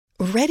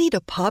Ready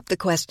to pop the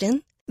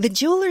question? The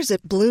jewelers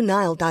at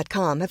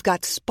BlueNile.com have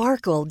got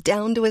sparkle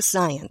down to a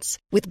science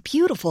with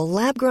beautiful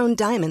lab-grown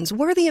diamonds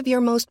worthy of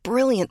your most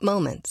brilliant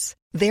moments.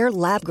 Their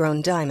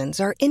lab-grown diamonds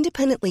are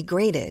independently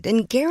graded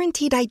and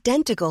guaranteed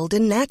identical to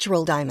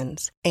natural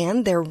diamonds,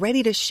 and they're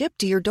ready to ship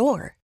to your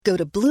door. Go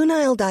to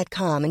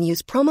BlueNile.com and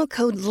use promo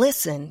code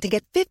LISTEN to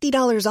get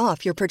 $50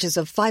 off your purchase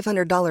of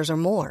 $500 or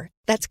more.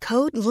 That's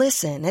code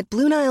LISTEN at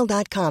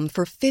BlueNile.com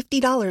for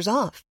 $50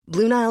 off.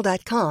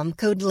 BlueNile.com,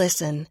 code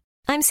LISTEN.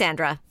 I'm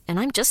Sandra, and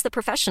I'm just the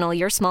professional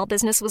your small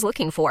business was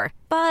looking for.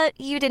 But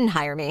you didn't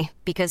hire me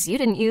because you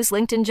didn't use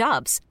LinkedIn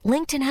Jobs.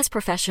 LinkedIn has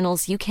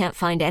professionals you can't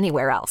find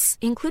anywhere else,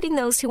 including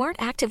those who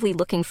aren't actively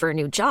looking for a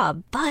new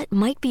job, but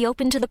might be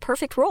open to the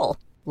perfect role,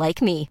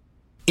 like me.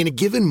 In a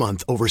given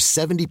month, over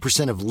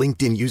 70% of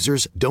LinkedIn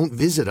users don't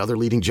visit other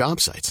leading job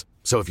sites.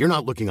 So if you're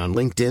not looking on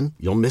LinkedIn,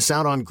 you'll miss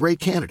out on great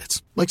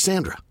candidates like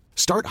Sandra.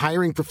 Start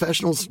hiring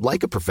professionals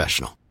like a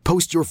professional.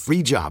 Post your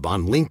free job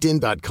on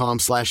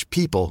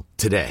linkedin.com/people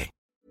today.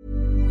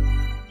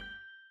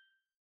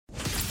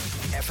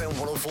 FM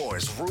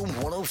 104's Room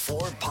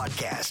 104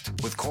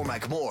 podcast with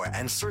Cormac Moore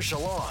and Saoirse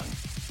Long.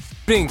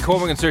 Being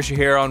Cormac and Saoirse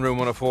here on Room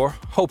 104.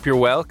 Hope you're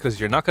well, because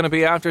you're not going to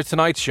be after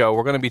tonight's show.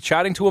 We're going to be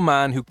chatting to a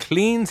man who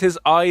cleans his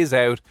eyes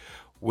out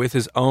with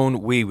his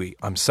own wee-wee.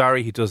 I'm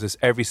sorry, he does this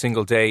every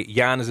single day.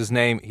 Jan is his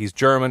name. He's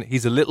German.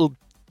 He's a little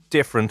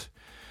different,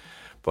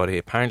 but he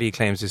apparently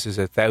claims this is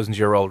a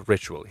 1,000-year-old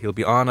ritual. He'll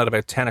be on at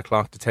about 10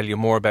 o'clock to tell you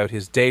more about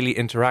his daily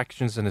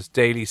interactions and his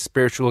daily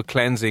spiritual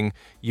cleansing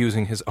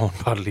using his own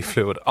bodily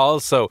fluid.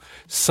 Also,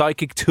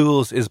 Psychic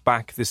Tools is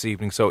back this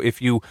evening, so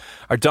if you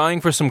are dying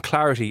for some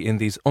clarity in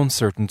these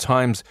uncertain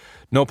times,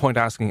 no point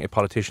asking a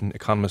politician,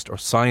 economist or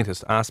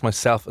scientist. Ask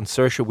myself and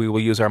Saoirse. We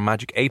will use our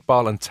magic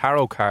 8-ball and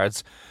tarot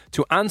cards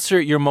to answer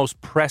your most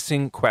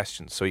pressing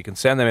questions. So you can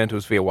send them in to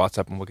us via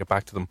WhatsApp and we'll get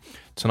back to them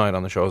tonight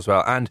on the show as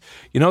well. And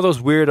you know those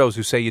weirdos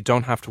who say you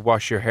don't have to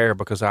wash your hair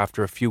because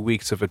after a few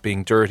weeks of it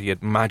being dirty,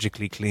 it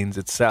magically cleans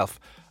itself.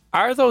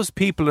 Are those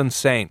people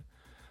insane?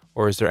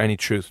 Or is there any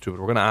truth to it?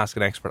 We're going to ask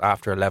an expert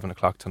after 11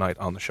 o'clock tonight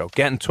on the show.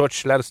 Get in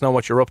touch. Let us know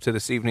what you're up to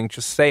this evening.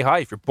 Just say hi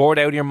if you're bored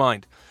out of your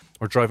mind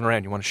or driving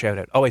around, you want to shout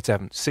out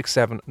 087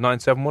 67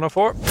 97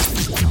 104.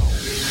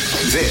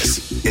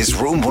 This is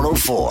Room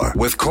 104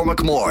 with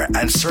Cormac Moore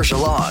and Saoirse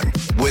Long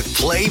with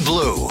Play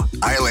Blue,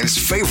 Ireland's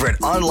favourite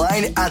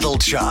online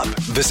adult shop.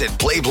 Visit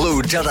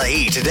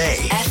playblue.ie today.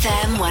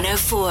 FM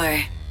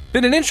 104.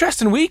 Been an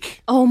interesting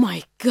week. Oh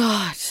my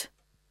God.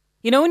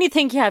 You know when you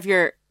think you have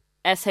your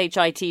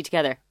SHIT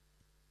together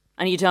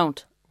and you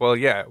don't? Well,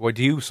 yeah. Well,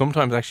 do you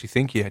sometimes actually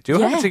think you do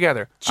have it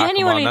together?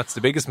 Genuinely. Come on, that's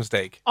the biggest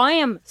mistake. I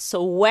am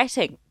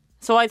sweating.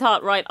 So I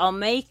thought, right, I'll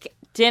make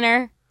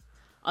dinner.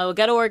 I will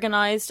get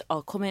organised.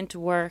 I'll come into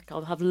work.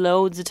 I'll have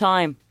loads of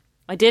time.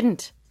 I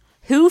didn't.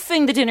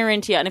 Hoofing the dinner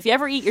into you. And if you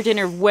ever eat your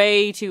dinner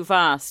way too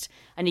fast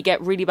and you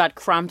get really bad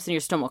cramps in your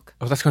stomach.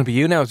 Oh, that's going to be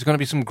you now. Is there going to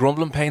be some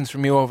grumbling pains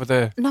from you over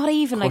the Not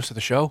even course of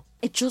the show?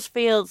 It just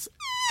feels...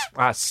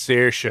 Ah,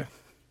 Saoirse.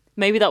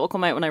 Maybe that will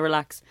come out when I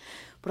relax.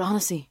 But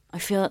honestly, I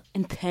feel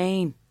in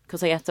pain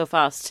because I ate so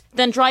fast.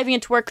 Then driving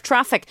into work,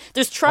 traffic.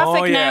 There's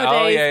traffic nowadays.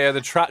 Oh, yeah. The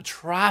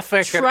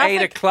traffic at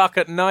 8 o'clock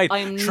at night.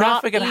 I'm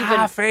traffic not at even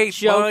 8:30.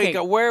 joking. My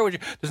God, where would you...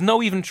 There's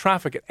no even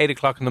traffic at 8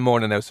 o'clock in the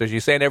morning now. So you're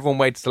saying everyone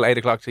waits till 8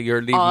 o'clock till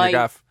you're leaving your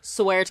gaff? I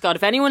swear to God,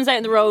 if anyone's out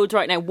in the roads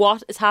right now,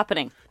 what is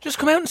happening? Just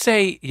come out and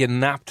say you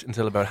napped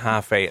until about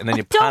 8:30 and then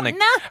you panicked.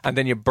 Nap. And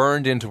then you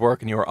burned into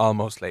work and you were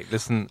almost late.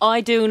 Listen.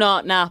 I do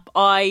not nap.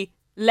 I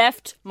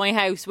left my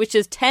house, which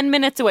is 10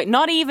 minutes away,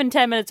 not even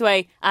 10 minutes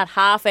away, at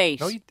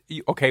 8:30.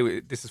 No, okay,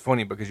 this is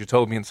funny because you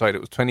told me inside it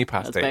was 20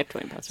 past 8. About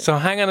 20 past 8. So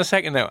hang on a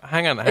second now.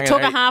 Hang on. It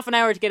took a half an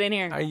hour to get in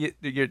here.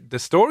 The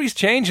story's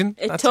changing.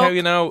 That's took how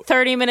you know.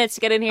 30 minutes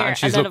to get in here,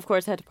 and then, of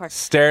course, I had to park.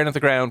 Staring at the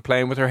ground,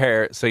 playing with her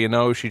hair, so you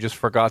know she just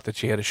forgot that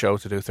she had a show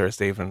to do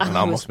Thursday evening and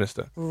almost missed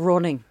it.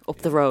 Running up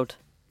the road.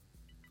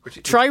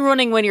 Try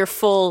running when you're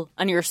full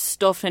and you're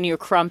stuffed and you're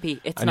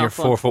crampy. It's and not you're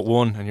fun.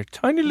 4'1" and your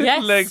tiny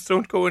little legs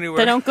don't go anywhere.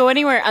 They don't go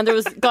anywhere. And there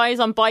was guys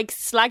on bikes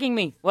slagging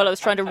me while I was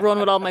trying to run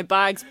with all my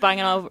bags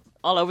banging all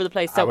over the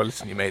place. So well,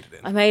 listen, you made it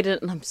in. I made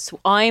it, and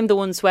I'm the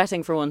one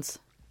sweating for once.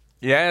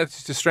 Yeah, it's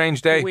just a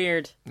strange day.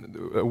 Weird.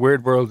 A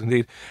weird world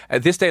indeed.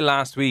 This day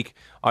last week,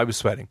 I was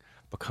sweating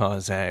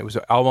because it was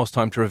almost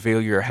time to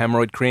reveal your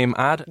hemorrhoid cream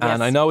ad. Yes.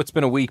 And I know it's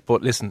been a week,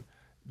 but listen,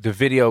 the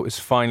video is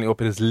finally up.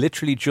 It has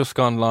literally just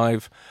gone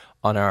live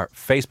on our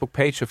Facebook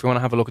page. So if you want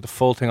to have a look at the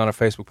full thing on our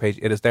Facebook page,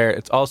 it is there.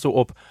 It's also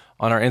up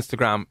on our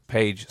Instagram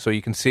page, so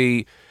you can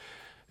see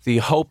the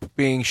hope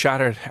being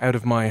shattered out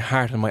of my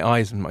heart and my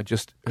eyes. And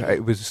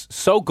it was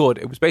so good.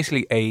 It was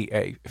basically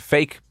a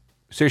fake.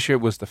 Saoirse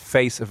was the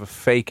face of a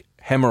fake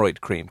hemorrhoid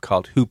cream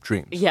called Hoop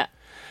Dreams. Yeah.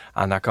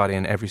 And that got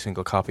in every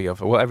single copy of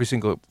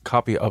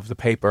the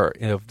paper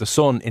of The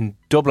Sun in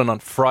Dublin on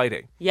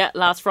Friday. Yeah,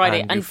 last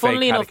Friday. And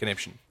funnily enough,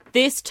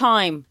 this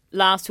time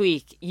last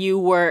week, you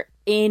were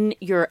in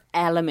your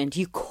element.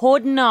 You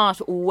could not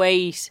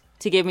wait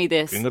to give me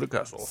this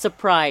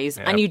surprise.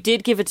 Yeah. And you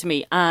did give it to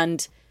me.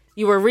 And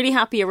you were really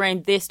happy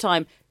around this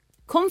time.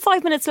 Come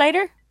 5 minutes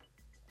later,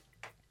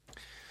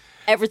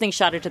 Everything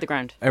shattered to the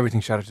ground.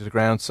 Everything shattered to the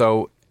ground.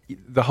 So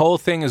the whole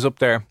thing is up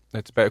there.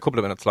 It's about a couple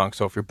of minutes long.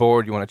 So if you're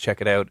bored, you want to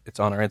check it out. It's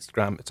on our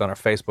Instagram. It's on our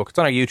Facebook. It's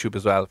on our YouTube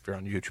as well. If you're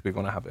on YouTube, if you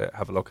want to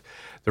have a look.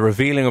 The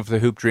revealing of the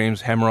Hoop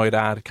Dreams hemorrhoid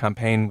ad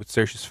campaign with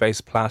Saoirse's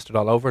face plastered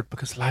all over it,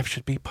 because life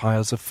should be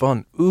piles of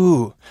fun.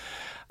 Ooh.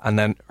 And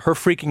then her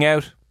freaking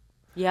out.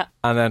 Yeah.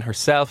 And then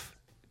herself,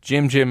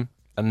 Jim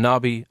and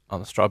Nobby on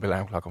the Strawberry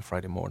Alarm Clock on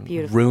Friday morning.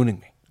 Beautiful. Ruining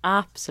me.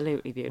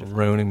 Absolutely beautiful.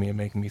 Ruining me and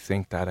making me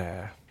think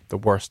that the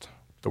worst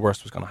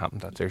was going to happen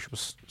that day. She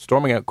was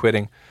storming out,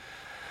 quitting.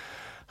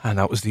 And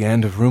that was the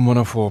end of Room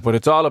 104. But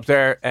it's all up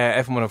there.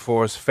 FM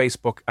 104's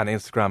Facebook and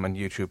Instagram and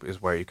YouTube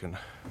is where you can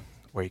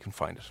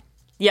find it.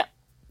 Yeah,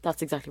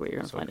 that's exactly where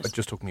you're going to find it. It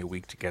just took me a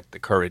week to get the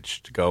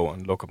courage to go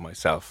and look at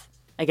myself.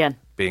 Again.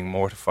 Being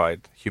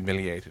mortified,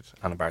 humiliated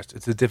and embarrassed.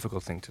 It's a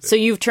difficult thing to do. So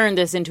you've turned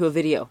this into a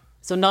video.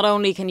 So not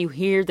only can you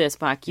hear this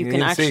back, you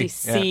can actually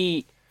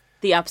see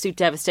the absolute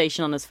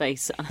devastation on his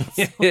face. And it's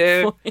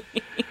so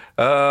funny.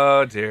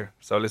 Oh dear.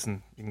 So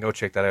listen, you can go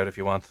check that out if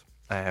you want.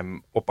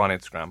 Up on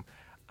Instagram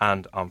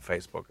and on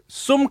Facebook.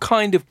 Some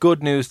kind of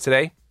good news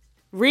today.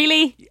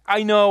 Really?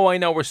 I know,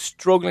 we're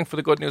struggling for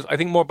the good news. I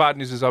think more bad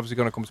news is obviously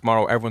going to come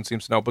tomorrow. Everyone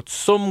seems to know, but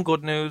some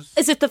good news.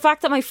 Is it the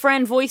fact that my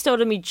friend voiced out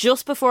to me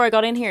just before I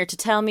got in here to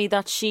tell me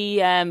that she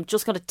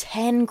just got a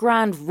 10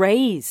 grand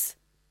raise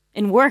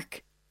in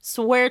work?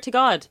 Swear to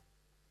God.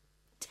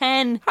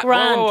 10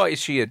 grand. Oh, is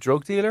she a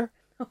drug dealer?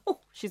 Oh,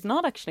 she's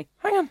not actually.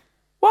 Hang on.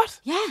 What?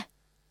 Yeah.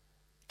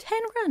 10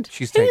 grand.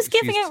 Who's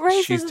giving out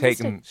raises? She's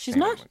taken. She's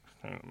not.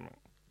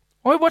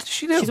 What does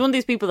she do? She's one of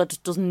these people that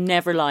just does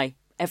never lie,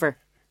 ever.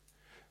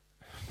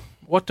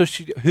 What does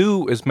she do?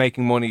 Who is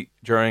making money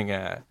during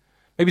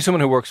maybe someone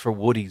who works for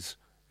Woody's?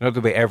 You know the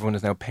way everyone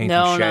is now painting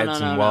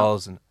sheds and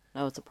walls and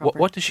no, it's a proper.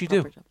 What does she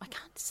do? Job. I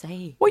can't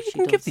say. Well, you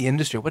can give the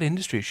industry. What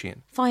industry is she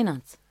in?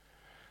 Finance.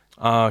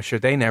 Oh, sure,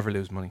 they never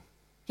lose money.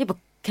 Yeah, but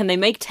can they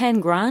make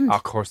 10 grand? Oh,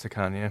 of course they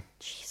can, yeah.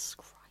 Jesus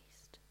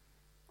Christ.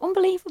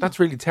 Unbelievable. That's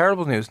really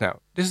terrible news now.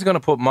 This is going to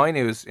put my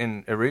news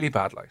in a really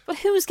bad light. But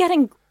who's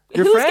getting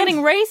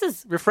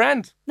raises? Your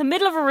friend. In the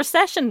middle of a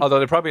recession. Although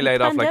they probably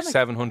laid off like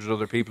 700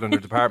 other people in her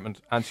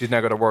department and she's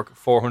now got to work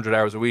 400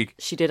 hours a week.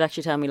 She did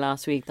actually tell me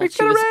last week that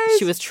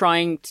she was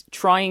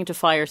trying to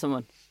fire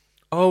someone.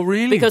 Oh,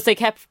 really? Because they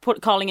kept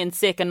calling in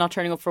sick and not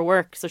turning up for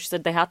work. So she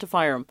said they had to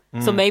fire him.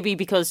 So maybe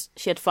because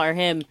she had to fire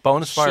him.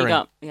 Bonus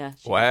firing.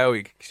 Wow,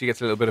 she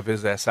gets a little bit of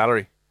his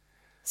salary.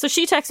 So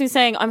she texted me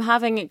saying, I'm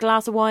having a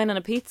glass of wine and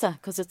a pizza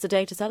because it's a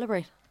day to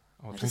celebrate.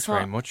 Oh, thanks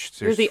very much,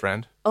 you're the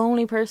friend.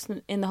 Only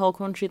person in the whole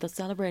country that's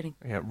celebrating.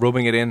 Yeah,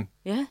 rubbing it in.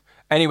 Yeah.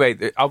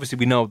 Anyway, obviously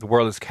we know the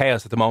world is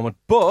chaos at the moment,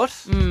 but...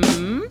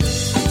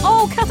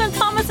 Oh, Catherine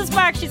Thomas is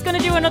back. She's going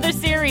to do another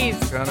series.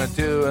 Gonna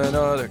do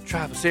another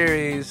travel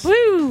series.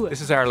 Woo!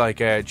 This is our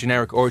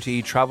generic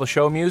RTE travel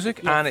show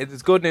music, and it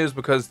is good news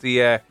because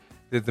the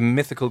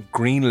mythical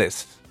green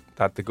list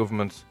that the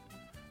government,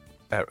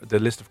 the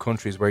list of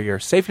countries where you're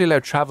safely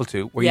allowed to travel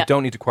to, where you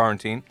don't need to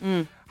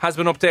quarantine, has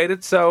been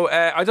updated. So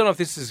I don't know if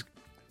this is...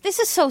 This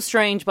is so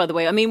strange, by the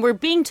way. I mean, we're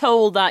being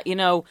told that,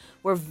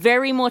 we're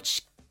very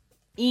much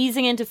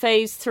easing into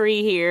phase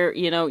 3 here.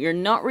 You're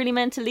not really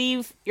meant to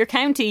leave your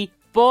county,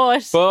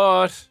 but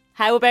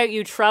how about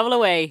you travel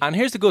away? And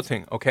here's the good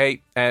thing,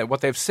 okay? What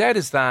they've said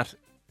is that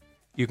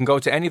you can go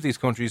to any of these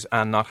countries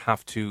and not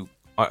have to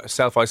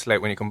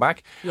self-isolate when you come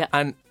back. Yeah.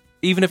 And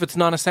even if it's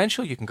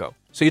non-essential, you can go.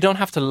 So you don't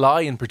have to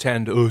lie and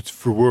pretend, it's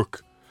for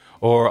work.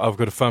 Or I've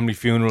got a family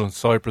funeral in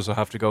Cyprus I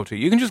have to go to.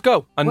 You can just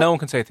go and no one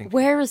can say a thing.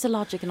 Where is the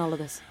logic in all of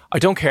this? I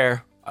don't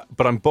care,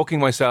 but I'm booking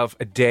myself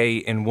a day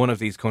in one of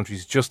these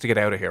countries just to get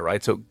out of here,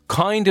 right? So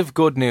kind of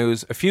good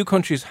news. A few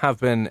countries have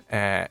been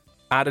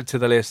added to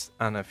the list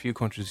and a few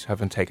countries have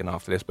been taken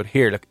off the list. But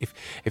here, look,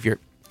 if your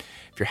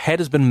head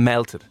has been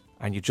melted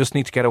and you just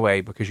need to get away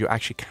because you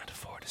actually can't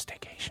afford a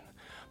staycation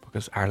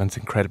because Ireland's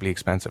incredibly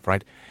expensive,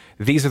 right?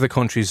 These are the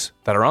countries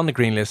that are on the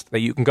green list that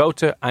you can go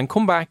to and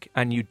come back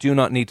and you do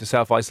not need to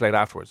self-isolate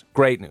afterwards.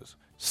 Great news.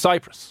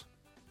 Cyprus.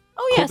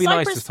 Oh yeah, could be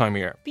Cyprus, nice this time of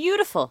year.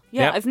 Beautiful.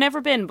 Yeah, I've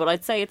never been, but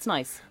I'd say it's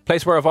nice.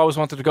 Place where I've always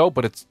wanted to go,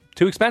 but it's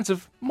too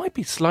expensive. Might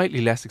be slightly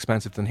less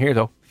expensive than here,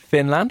 though.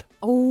 Finland.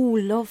 Oh,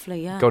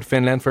 lovely, yeah. Go to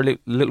Finland for a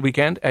little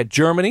weekend.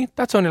 Germany.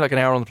 That's only like an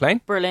hour on the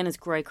plane. Berlin is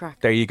great crack.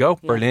 There you go.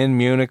 Yeah. Berlin,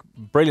 Munich.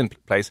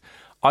 Brilliant place.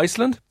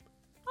 Iceland.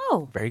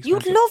 Oh, very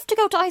expensive. You'd love to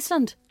go to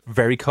Iceland.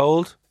 Very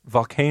cold.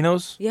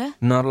 Volcanoes. Yeah.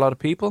 Not a lot of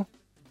people.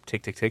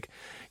 Tick, tick, tick.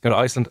 Go to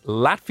Iceland,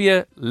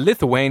 Latvia,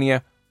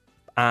 Lithuania,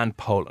 and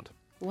Poland.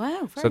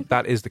 Wow. So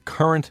that is the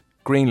current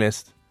green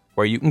list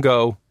where you can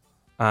go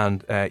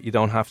and you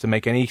don't have to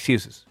make any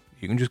excuses.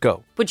 You can just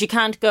go. But you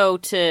can't go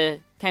to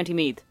County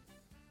Meath.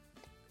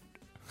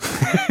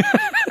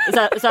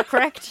 Is that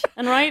correct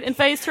and right? In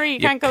phase 3, you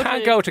can't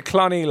go to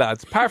Clonee,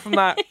 lads. Apart from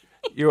that,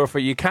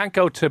 you can't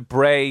go to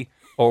Bray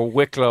or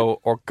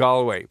Wicklow or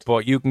Galway,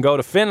 but you can go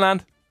to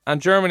Finland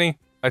and Germany,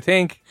 I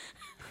think.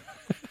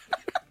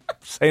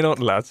 Say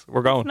nothing, lads.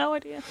 We're going. No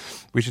idea.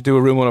 We should do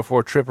a Room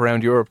 104 trip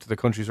around Europe to the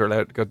countries we're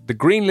allowed to go. The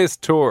Green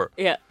List Tour.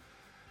 Yeah.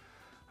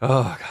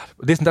 Oh, God.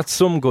 Listen, that's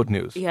some good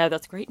news. Yeah,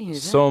 that's great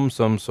news. Isn't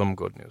Some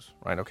good news.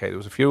 Right, okay. There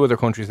was a few other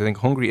countries. I think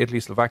Hungary, Italy,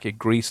 Slovakia,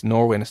 Greece,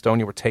 Norway and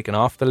Estonia were taken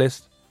off the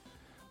list.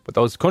 But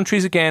those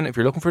countries, again, if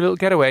you're looking for a little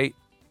getaway,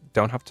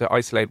 don't have to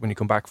isolate when you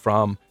come back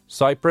from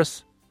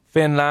Cyprus,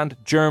 Finland,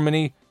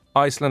 Germany,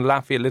 Iceland,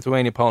 Latvia,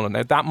 Lithuania, Poland.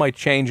 Now, that might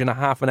change in a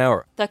half an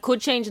hour. That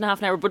could change in half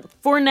an hour, but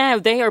for now,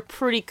 they are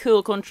pretty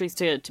cool countries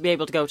to be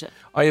able to go to.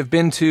 I have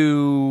been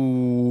to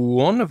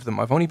one of them.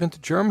 I've only been to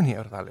Germany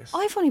out of that list.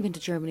 I've only been to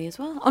Germany as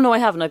well. Oh, no, I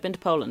haven't. I've been to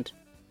Poland.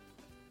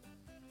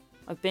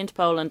 I've been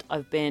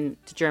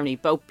to Germany.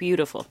 Both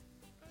beautiful.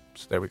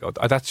 So there we go.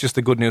 That's just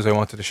the good news I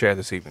wanted to share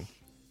this evening.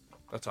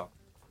 That's all.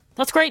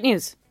 That's great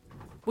news.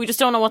 We just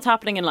don't know what's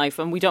happening in life,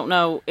 and we don't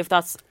know if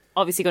that's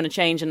obviously going to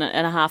change in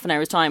a half an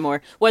hour's time,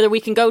 or whether we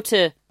can go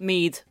to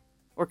Meath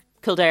or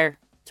Kildare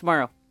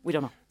tomorrow. We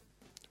don't know.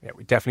 Yeah,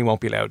 we definitely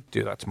won't be allowed to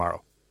do that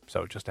tomorrow.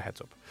 So just a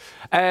heads up.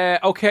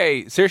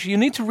 Okay, Saoirse, you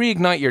need to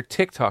reignite your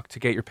TikTok to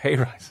get your pay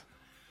rise.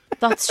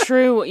 That's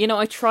true. You know,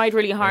 I tried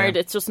really hard.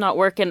 It's just not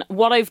working.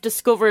 What I've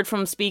discovered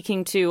from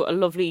speaking to a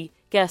lovely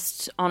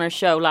guest on our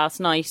show last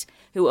night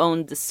who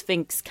owned the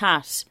Sphinx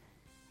cat,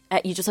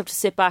 you just have to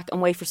sit back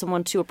and wait for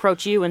someone to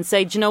approach you and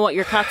say, do you know what,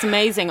 your cat's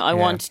amazing. I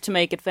want to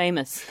make it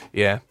famous.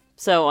 Yeah.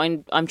 So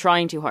I'm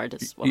trying too hard.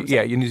 Is what I'm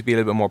saying. You need to be a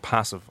little bit more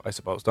passive, I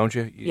suppose, don't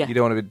you? You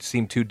don't want to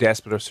seem too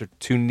desperate or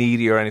too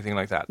needy or anything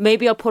like that.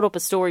 Maybe I'll put up a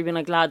story being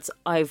like, lads,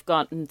 I've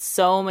gotten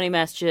so many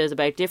messages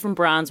about different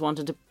brands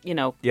wanting to,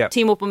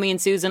 team up with me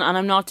and Susan, and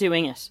I'm not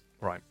doing it.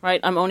 Right?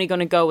 I'm only going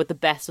to go with the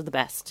best of the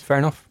best. Fair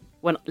enough.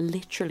 When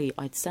literally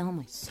I'd sell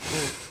my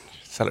soul.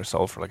 Sell her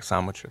soul for like a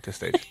sandwich at this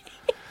stage.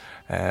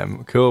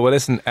 Cool. Well,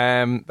 listen,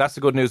 that's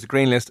the good news. The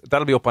green list,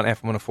 that'll be up on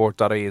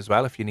fm104.ie as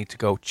well if you need to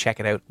go check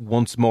it out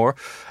once more.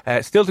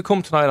 Still to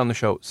come tonight on the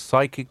show,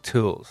 psychic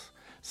tools.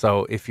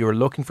 So if you're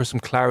looking for some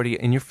clarity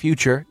in your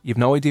future, you've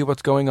no idea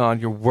what's going on,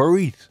 you're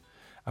worried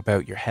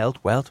about your health,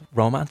 wealth,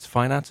 romance,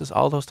 finances,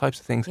 all those types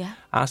of things,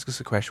 ask us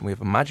a question. We have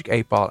a magic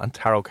 8-ball and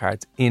tarot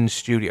cards in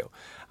studio,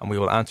 and we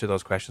will answer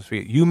those questions for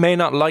you. You may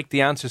not like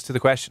the answers to the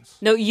questions.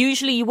 No,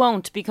 usually you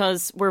won't,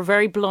 because we're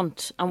very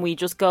blunt and we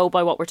just go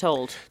by what we're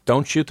told.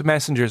 Don't shoot the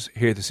messengers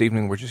here this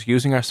evening. We're just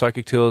using our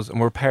psychic tools, and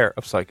we're a pair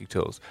of psychic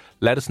tools.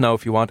 Let us know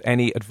if you want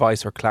any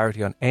advice or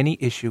clarity on any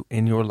issue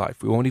in your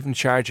life. We won't even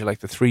charge you like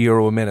the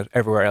 €3 a minute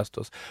everywhere else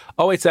does.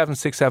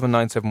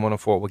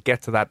 087-679-7104. We'll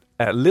get to that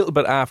a little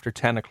bit after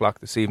 10 o'clock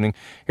this evening.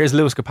 Here's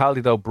Lewis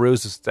Capaldi, though.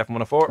 Bruises,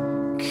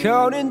 FM104.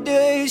 Counting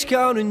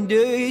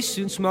days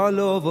since my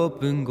love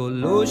up and got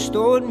lost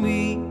on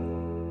me.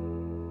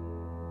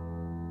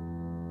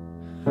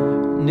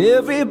 And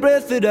every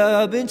breath that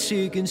I've been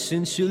taking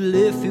since you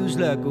left feels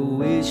like a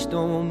waste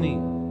on me.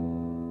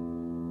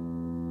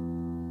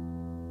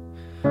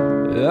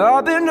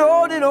 I've been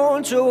holding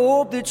on to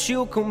hope that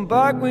you'll come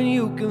back when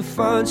you can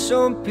find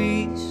some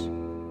peace.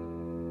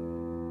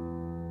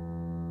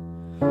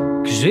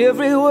 'Cause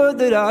every word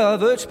that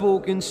I've heard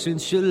spoken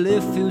since you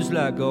left feels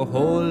like a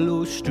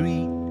hollow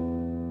street.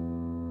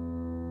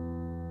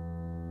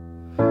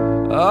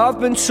 I've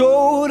been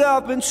told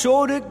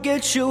to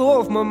get you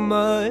off my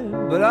mind,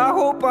 but I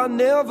hope I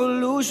never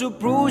lose the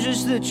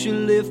bruises that you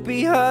left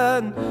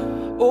behind.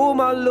 Oh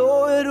my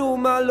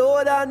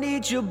Lord, I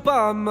need you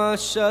by my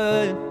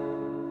side.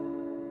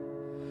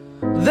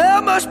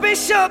 There must be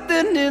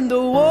something in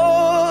the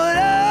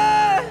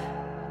water,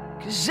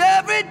 'cause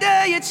every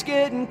day it's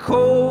getting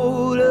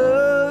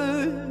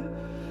colder.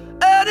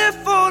 And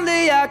if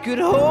only I could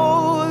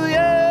hold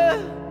you,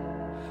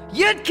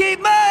 you'd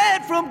keep my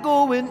head from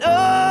going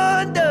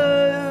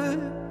under.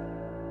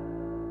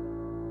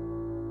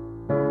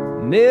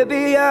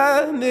 Maybe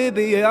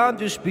I'm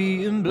just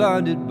being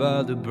blinded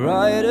by the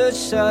brighter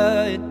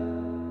side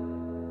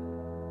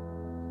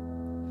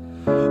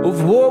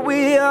of what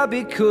we are,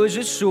 because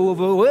it's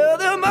over. Well,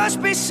 there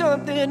must be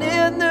something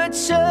in the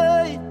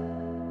tide.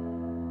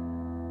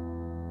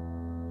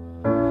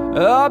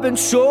 I've been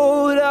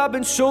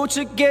told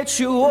to get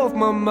you off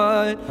my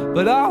mind,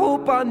 but I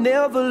hope I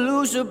never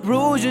lose the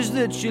bruises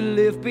that you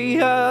left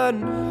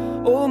behind.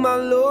 Oh my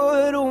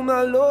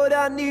Lord,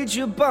 I need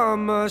you by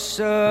my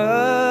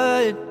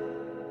side.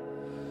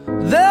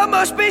 There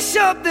must be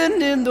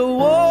something in the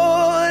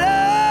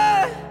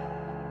water,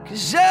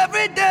 'cause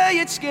every day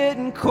it's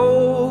getting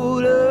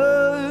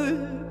colder.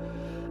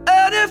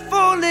 And if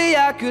only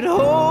I could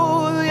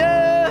hold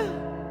you,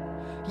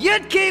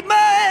 you'd keep my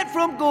head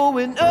from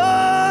going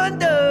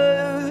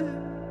under.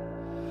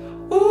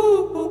 Ooh,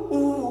 ooh,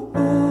 ooh,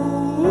 ooh.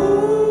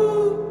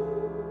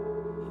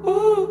 Ooh,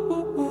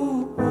 ooh, ooh,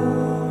 ooh.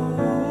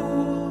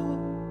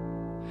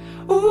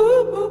 Ooh,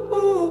 ooh,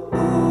 ooh, ooh.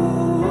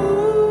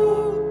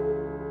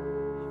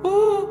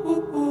 Ooh,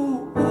 ooh,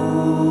 ooh, ooh.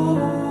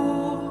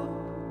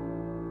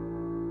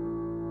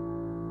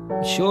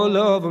 It's your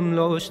love I'm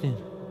lost in.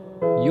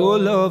 Your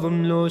love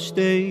I'm lost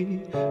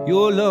in,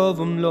 your love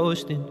I'm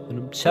lost in, and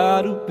I'm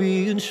tired of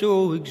being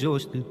so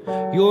exhausted.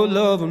 Your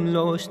love I'm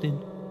lost in,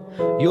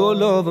 your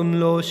love I'm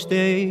lost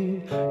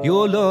in,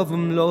 your love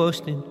I'm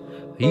lost in.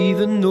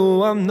 Even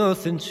though I'm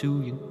nothing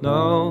to you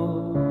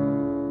now,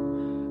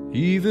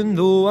 even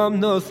though I'm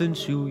nothing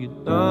to you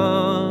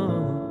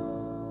now.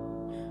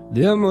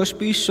 There must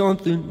be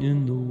something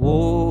in the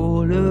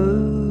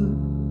water,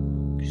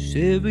 'cause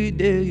every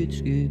day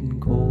it's getting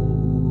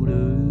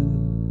colder.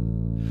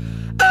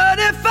 And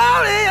if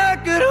only I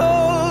could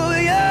hold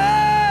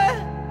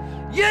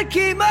you, you'd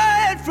keep my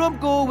head from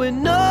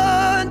going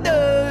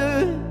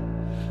under.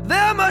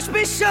 There must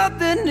be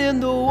something in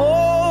the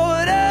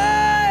water,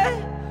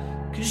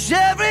 'cause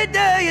every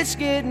day it's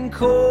getting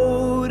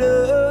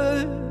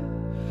colder.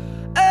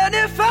 And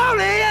if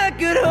only I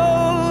could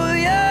hold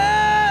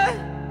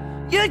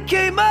you, you'd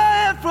keep my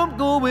head from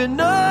going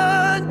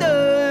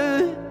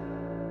under.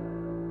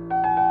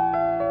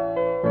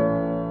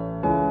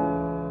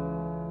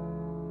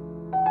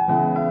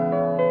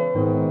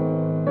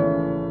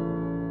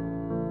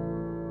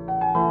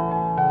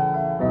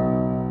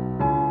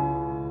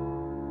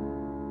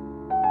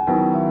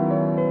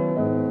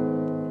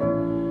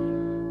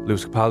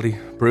 Lewis Capaldi,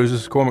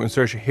 Bruises, Cormac and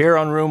Saoirse here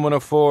on Room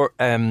 104.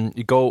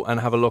 You go and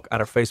have a look at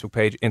our Facebook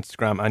page,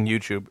 Instagram and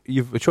YouTube.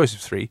 You've a choice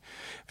of 3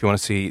 if you want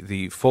to see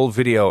the full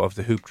video of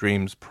the Hoop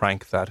Dreams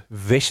prank that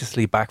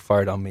viciously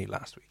backfired on me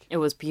last week. It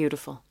was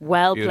beautiful.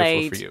 Well Beautiful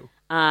played. for you.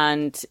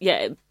 And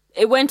yeah,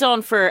 it went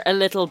on for a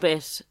little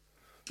bit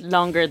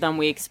longer than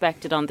we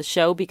expected on the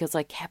show because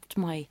I kept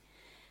my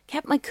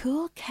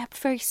cool, kept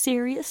very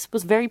serious,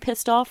 was very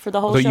pissed off for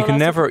the whole Although show.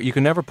 you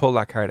can never pull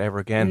that card ever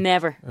again.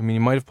 Never. I mean,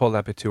 you might have pulled that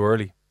a bit too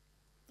early.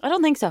 I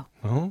don't think so.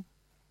 Oh?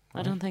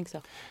 I don't think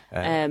so.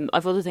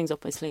 I've other things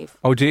up my sleeve.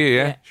 Oh, do you?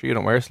 Yeah. Sure, you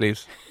don't wear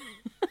sleeves.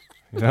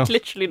 You know?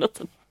 Literally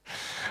nothing.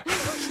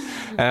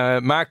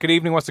 Mark, good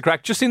evening. What's the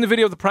crack? Just seen the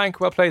video of the prank.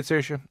 Well played,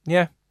 Saoirse.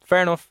 Yeah,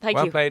 fair enough. Thank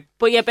well you. played.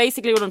 But yeah,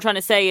 basically what I'm trying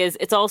to say is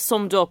it's all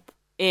summed up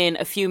in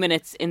a few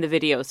minutes in the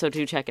video, so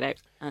do check it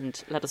out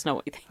and let us know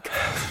what you think.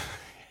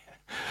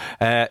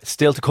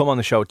 Still to come on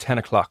the show, 10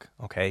 o'clock,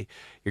 okay?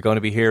 You're going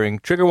to be hearing,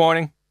 trigger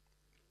warning,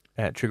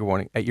 you're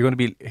going to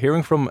be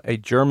hearing from a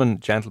German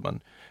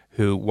gentleman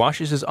who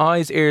washes his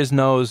eyes, ears,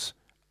 nose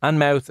and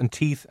mouth and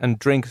teeth and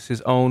drinks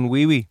his own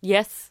wee-wee.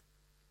 Yes.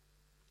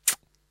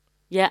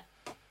 Yeah,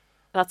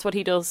 that's what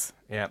he does.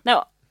 Yeah.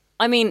 Now,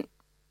 I mean,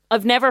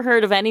 I've never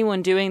heard of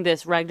anyone doing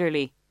this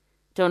regularly.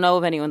 Don't know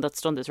of anyone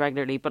that's done this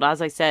regularly, but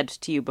as I said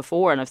to you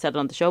before, and I've said it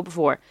on the show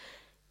before,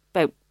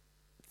 about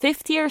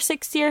 5th year,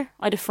 6th year,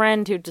 I had a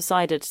friend who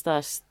decided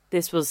that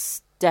this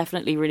was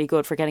definitely really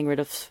good for getting rid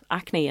of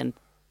acne and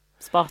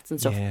spots and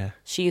stuff. Yeah.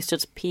 She used to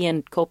just pee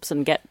in cups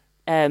and get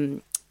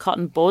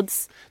cotton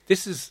buds,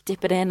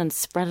 dip it in and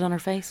spread it on her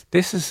face.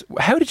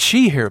 How did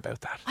she hear about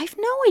that? I've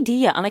no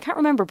idea, and I can't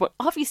remember, but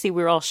obviously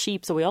we were all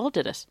sheep, so we all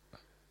did it.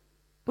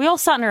 We all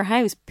sat in our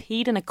house,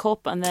 peed in a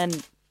cup, and then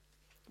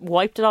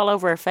wiped it all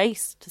over our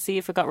face to see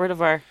if it got rid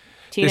of our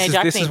teenage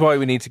acne. This is why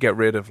we need to get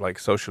rid of like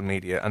social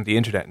media and the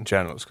internet in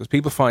general, because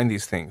people find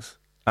these things.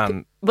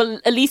 Well,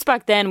 at least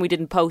back then we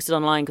didn't post it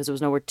online because there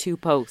was nowhere to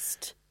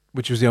post.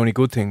 Which was the only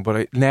good thing.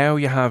 But now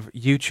you have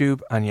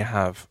YouTube and you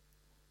have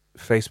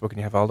Facebook and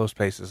you have all those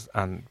places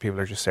and people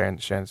are just sharing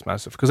this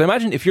massive. Because I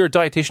imagine if you're a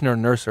dietitian or a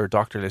nurse or a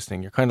doctor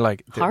listening, you're kind of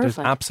like, there's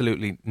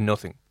absolutely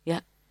nothing. Yeah.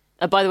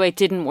 By the way, it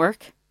didn't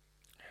work.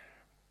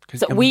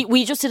 So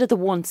we just did it the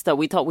once that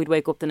we thought we'd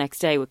wake up the next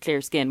day with clear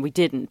skin. We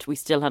didn't. We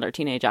still had our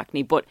teenage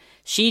acne. But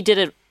she did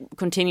it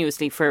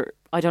continuously for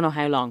I don't know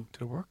how long.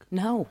 Did it work?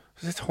 No.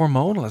 It's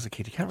hormonal as a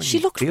kid. You can't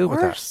really deal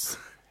with that.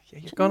 Yeah,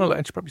 you're gonna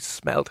and she probably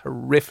smelled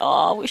horrific.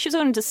 Oh, she's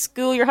going to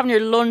school. You're having your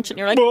lunch and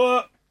you're like,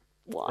 what?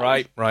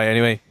 Right.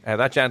 Anyway,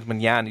 that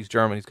gentleman Jan, he's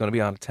German. He's going to be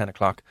on at 10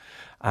 o'clock,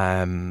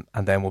 and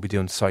then we'll be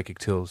doing psychic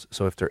tools.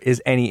 So if there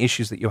is any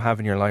issues that you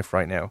have in your life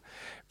right now,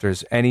 if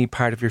there's any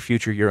part of your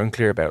future you're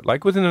unclear about,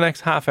 like within the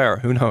next half hour,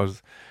 who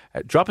knows?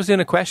 Drop us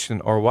in a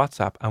question or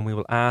WhatsApp, and we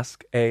will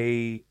ask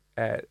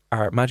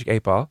our Magic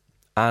 8 Ball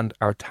and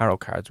our tarot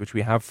cards, which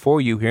we have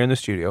for you here in the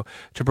studio,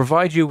 to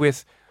provide you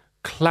with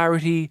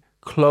clarity,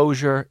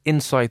 closure,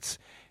 insights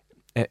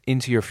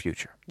into your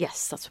future.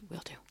 Yes, that's what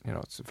we'll do. You know,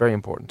 it's a very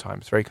important time.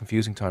 It's a very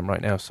confusing time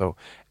right now. So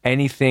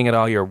anything at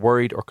all you're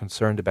worried or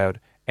concerned about,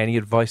 any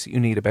advice that you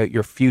need about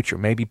your future,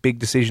 maybe big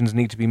decisions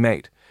need to be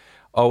made,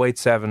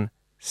 087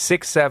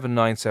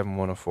 6797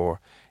 104.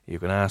 You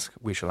can ask,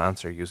 we shall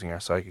answer using our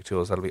psychic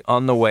tools. That'll be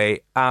on the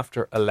way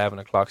after 11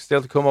 o'clock.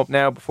 Still to come up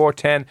now before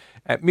 10.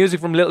 Music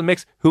from Little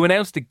Mix, who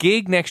announced a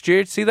gig next year.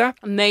 Did you see that?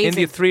 Amazing. In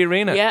the O3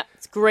 Arena. Yeah,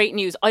 it's great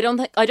news. I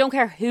don't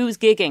care who's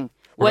gigging.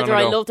 Whether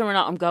I love them or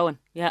not, I'm going.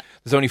 Yeah.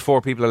 There's only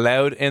 4 people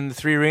allowed in the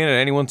 3 Arena at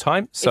any one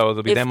time, so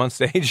there'll be them on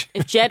stage.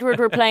 If Jedward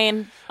were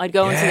playing, I'd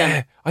go and see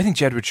them. I think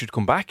Jedward should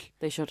come back.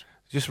 They should.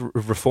 Just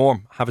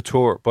reform, have a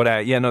tour.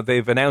 But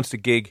they've announced a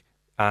gig.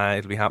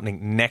 It'll be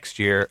happening next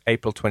year,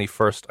 April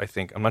 21st, I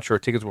think. I'm not sure.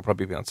 Tickets will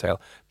probably be on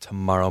sale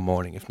tomorrow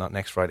morning, if not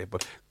next Friday.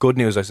 But good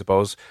news, I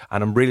suppose.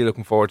 And I'm really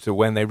looking forward to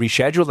when they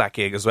reschedule that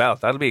gig as well.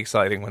 That'll be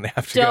exciting when they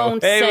have to go.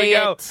 Hey, we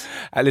go.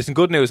 It. Listen,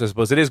 good news, I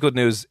suppose. It is good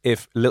news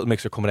if Little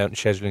Mix are coming out and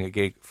scheduling a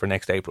gig for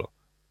next April.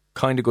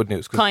 Kind of good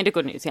news. Kind of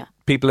good news, yeah.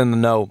 People in the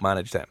know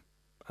manage them.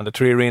 And the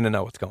 3 Arena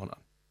know what's going on.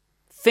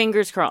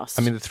 Fingers crossed.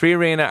 I mean, the Three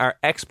Arena are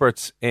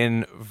experts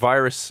in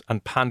virus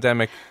and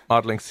pandemic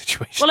modelling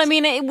situations. well, I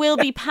mean, it will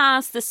be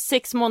past the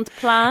 6-month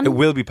plan. It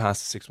will be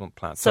past the 6-month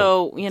plan.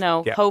 So, you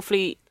know, yeah.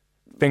 hopefully,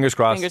 fingers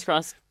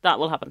crossed. That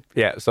will happen.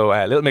 Yeah, so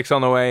Little Mix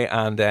on the way,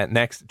 and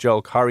next,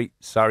 Joel Corry.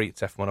 Sorry,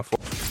 it's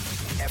F104.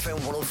 FM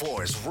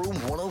 104's Room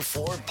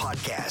 104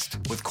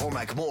 podcast with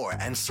Cormac Moore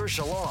and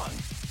Saoirse Long.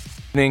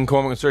 Evening,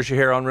 Cormac and Saoirse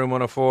here on Room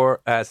 104.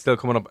 Still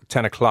coming up at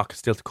 10 o'clock,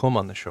 still to come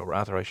on the show,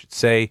 rather, I should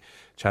say.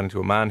 Chatting to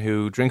a man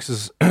who drinks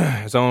his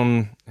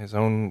own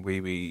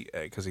wee-wee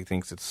because he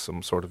thinks it's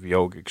some sort of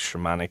yogic,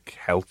 shamanic,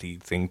 healthy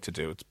thing to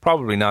do. It's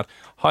probably not.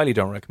 Highly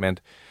don't recommend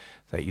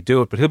that you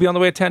do it, but he'll be on the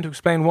way at 10 to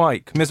explain why.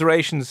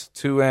 Commiserations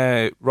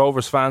to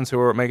Rovers fans who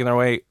are making their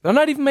way. They're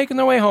not even making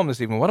their way home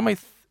this evening. What am I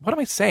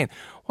saying?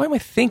 Why am I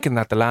thinking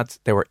that the lads,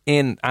 they were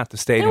in at the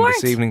stadium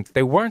this evening?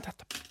 They weren't at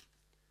the...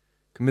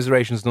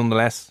 Commiserations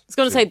nonetheless. I was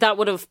going to say that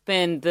would have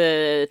been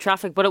the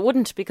traffic, but it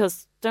wouldn't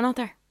because they're not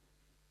there.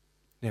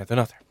 Yeah, they're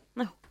not there.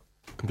 No.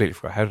 Completely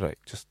forgot. How did I?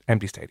 Just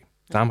empty stadium.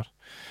 Damn it.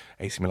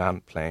 AC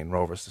Milan playing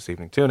Rovers this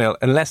evening 2-0,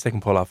 unless they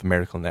can pull off a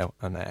miracle now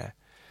and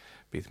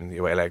beat them in the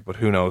away leg. But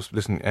who knows?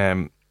 Listen,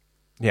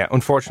 yeah,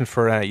 unfortunate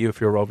for you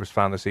if you're a Rovers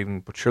fan this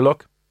evening. But sure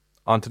luck.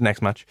 On to the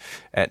next match.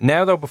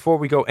 Now, though, before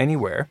we go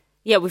anywhere...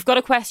 Yeah, we've got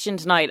a question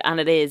tonight, and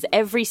it is,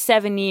 every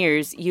 7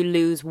 years you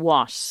lose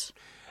what?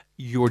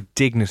 Your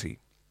dignity.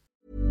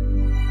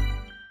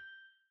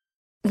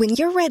 When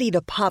you're ready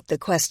to pop the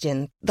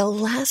question, the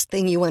last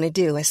thing you want to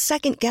do is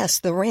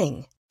second-guess the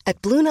ring.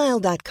 At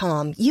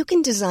BlueNile.com, you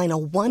can design a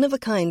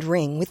one-of-a-kind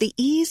ring with the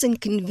ease and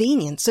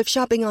convenience of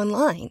shopping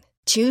online.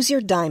 Choose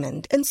your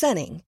diamond and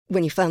setting.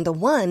 When you find the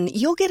one,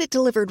 you'll get it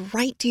delivered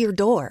right to your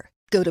door.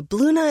 Go to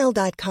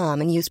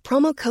BlueNile.com and use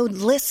promo code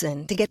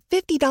LISTEN to get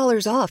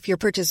 $50 off your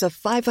purchase of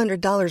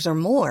 $500 or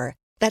more.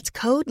 That's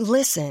code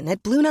LISTEN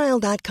at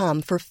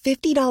BlueNile.com for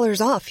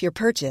 $50 off your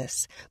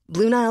purchase.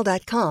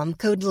 BlueNile.com,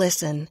 code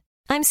LISTEN.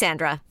 I'm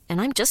Sandra, and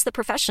I'm just the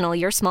professional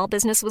your small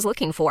business was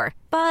looking for.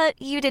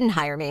 But you didn't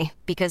hire me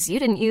because you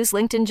didn't use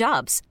LinkedIn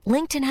Jobs.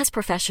 LinkedIn has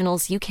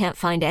professionals you can't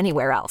find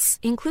anywhere else,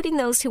 including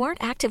those who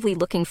aren't actively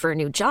looking for a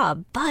new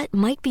job, but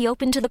might be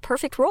open to the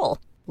perfect role,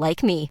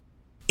 like me.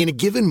 In a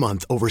given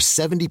month, over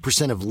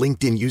 70% of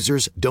LinkedIn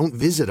users don't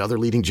visit other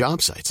leading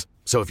job sites.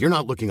 So if you're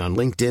not looking on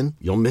LinkedIn,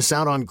 you'll miss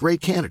out on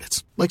great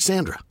candidates like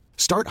Sandra.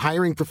 Start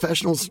hiring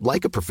professionals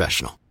like a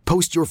professional.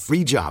 Post your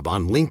free job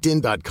on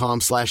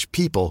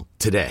linkedin.com/people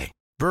today.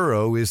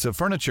 Burrow is a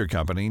furniture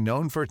company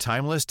known for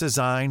timeless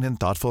design and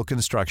thoughtful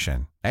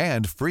construction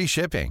and free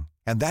shipping,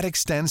 and that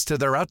extends to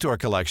their outdoor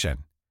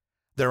collection.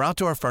 Their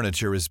outdoor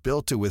furniture is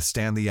built to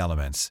withstand the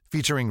elements,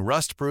 featuring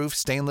rust-proof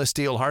stainless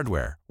steel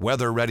hardware,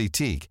 weather-ready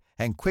teak,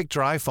 and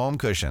quick-dry foam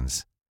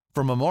cushions.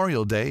 For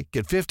Memorial Day,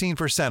 get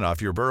 15%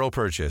 off your Burrow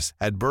purchase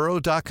at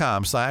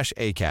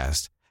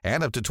burrow.com/ACAST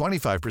and up to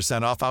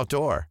 25% off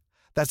outdoor.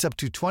 That's up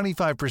to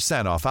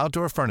 25% off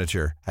outdoor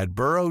furniture at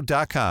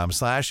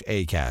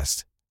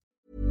burrow.com/ACAST.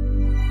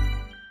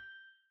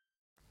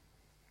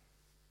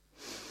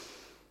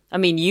 I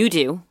mean, you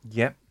do.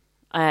 Yep.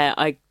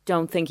 I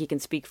don't think you can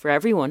speak for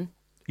everyone.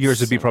 Yours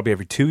would be probably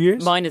every 2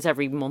 years? Mine is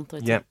every month, I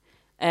think.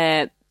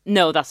 Yeah.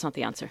 No, that's not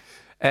the answer.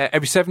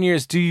 Every 7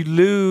 years, do you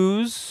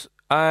lose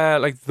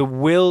like the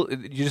will?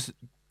 You just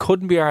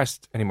couldn't be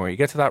arsed anymore. You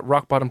get to that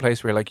rock bottom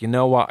place where you're like, you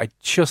know what? I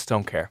just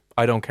don't care.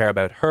 I don't care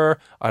about her.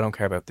 I don't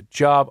care about the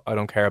job. I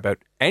don't care about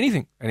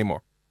anything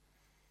anymore.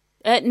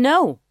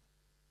 No.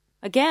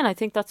 Again, I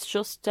think that's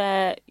just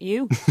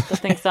you that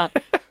thinks that.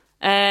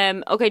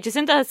 Okay,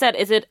 Jacinta has said,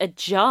 is it a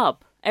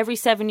job? Every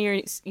 7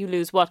 years you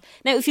lose what?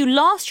 Now, if you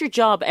lost your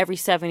job every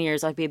 7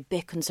 years, I'd be a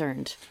bit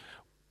concerned.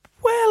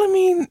 Well, I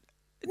mean,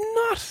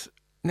 not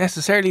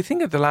necessarily.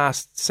 Think of the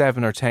last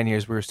 7 or 10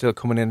 years, we were still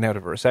coming in and out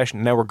of a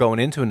recession. Now we're going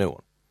into a new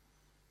one.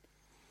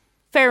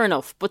 Fair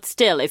enough, but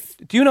still,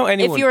 do you know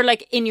anyone? If you're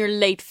like in your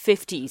late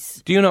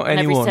 50s, do you know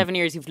anyone? Every 7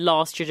 years you've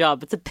lost your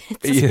job. It's a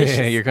bit suspicious.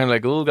 Yeah, you're kind of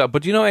like, oh god.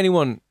 But do you know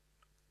anyone?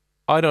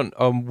 I don't.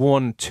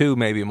 1, 2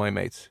 maybe of my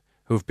mates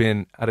who've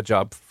been at a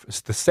job,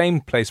 the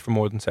same place for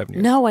more than 7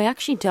 years. No, I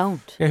actually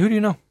don't. Yeah, who do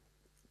you know?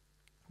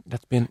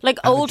 That's been like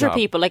older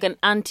people, like an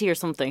auntie or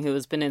something who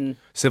has been in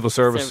civil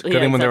service,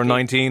 got in when they were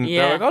 19.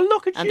 Yeah. They're like, oh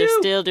look at and you, and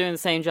they're still doing the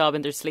same job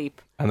in their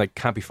sleep, and they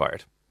can't be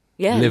fired.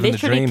 Yeah, living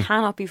literally the dream.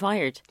 Cannot be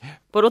fired.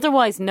 But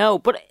otherwise, no.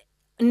 But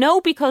no,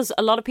 because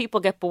a lot of people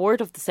get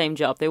bored of the same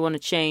job. They want to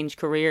change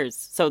careers.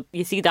 So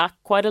you see that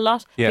quite a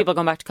lot. Yeah. People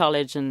going back to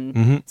college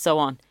and so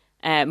on.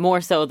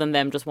 More so than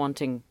them just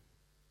wanting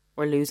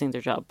or losing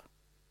their job.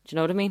 Do you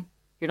know what I mean?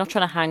 You're not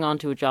trying to hang on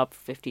to a job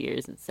for 50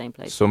 years in the same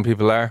place. Some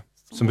people are.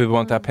 Some people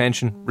want that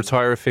pension.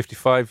 Retire at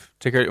 55.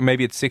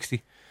 Maybe at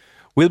 60.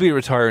 We'll be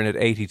retiring at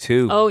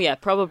 82. Oh, yeah,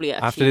 probably.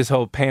 Actually. After this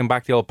whole paying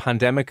back the old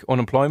pandemic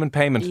unemployment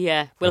payment.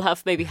 Yeah, we'll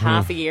have maybe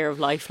half a year of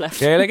life left.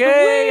 Yeah, like,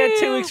 hey,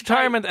 2 weeks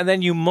retirement, and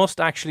then you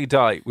must actually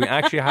die. We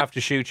actually have to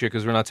shoot you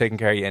because we're not taking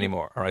care of you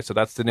anymore. All right, so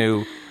that's the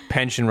new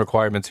pension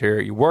requirements here.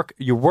 You work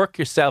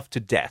yourself to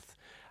death,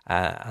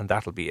 and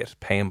that'll be it.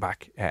 Paying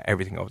back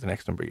everything over the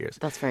next number of years.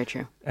 That's very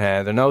true.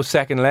 There are no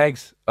second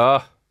legs.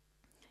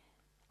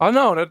 Oh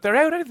no, they're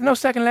out. No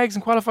second legs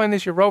in qualifying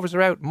this year. Rovers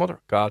are out.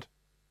 Mother God.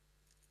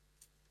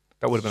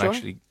 That would have been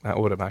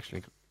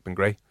actually been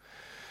great.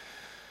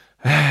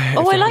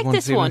 Oh, I like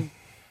this one.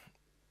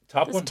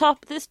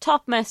 This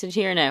top message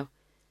here now.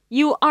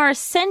 You are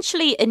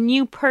essentially a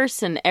new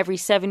person every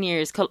 7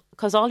 years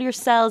because all your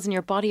cells in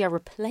your body are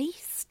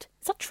replaced.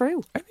 Is that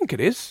true? I think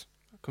it is.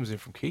 That comes in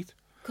from Keith.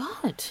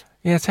 God.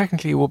 Yeah,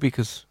 technically it would be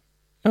because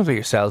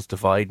your cells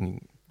divide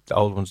and the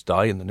old ones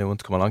die and the new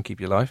ones come along, keep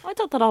you alive. I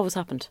thought that always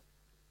happened.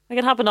 Like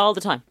it happened all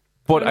the time.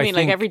 But I mean,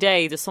 like every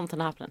day there's something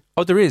happening.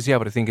 Oh, there is, yeah.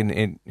 But I think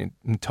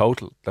in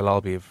total they'll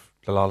all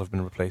have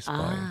been replaced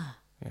by.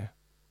 Yeah.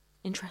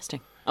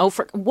 Interesting. Oh,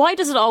 why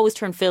does it always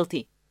turn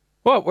filthy?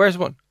 What? Where's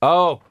one?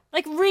 Oh.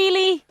 Like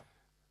really?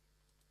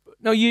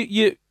 No,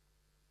 you.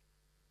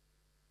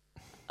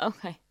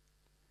 Okay.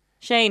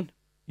 Shane.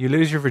 You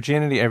lose your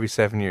virginity every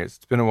 7 years.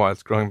 It's been a while.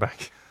 It's growing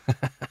back.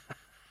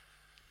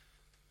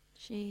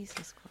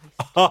 Jesus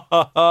Christ.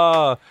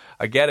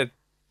 I get it.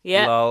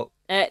 Yeah. Lol.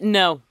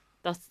 No,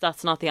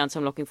 that's not the answer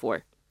I'm looking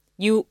for.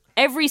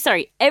 Every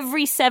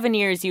 7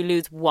 years you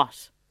lose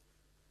what?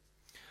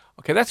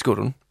 Okay, that's a good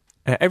one.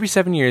 Every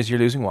 7 years you're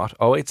losing what?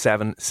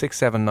 087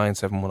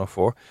 6797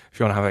 104. If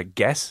you want to have a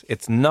guess,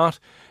 it's not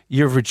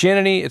your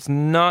virginity, it's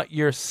not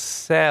your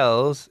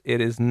cells, it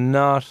is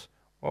not,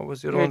 what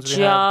was the other ones?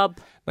 Your job.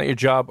 Not your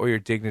job or your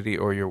dignity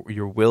or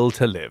your will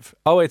to live.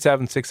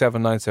 087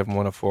 6797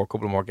 104. A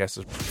couple of more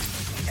guesses.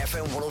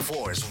 FM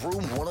 104's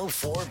Room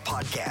 104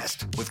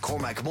 podcast with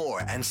Cormac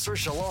Moore and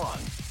Saoirse Long.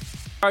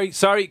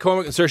 Sorry,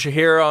 Cormac and Saoirse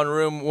here on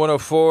Room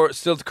 104.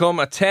 Still to come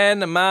at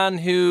 10, a man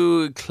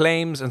who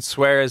claims and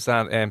swears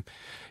that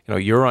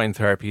urine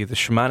therapy, the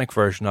shamanic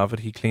version of it,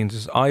 he cleans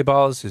his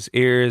eyeballs, his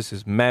ears,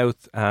 his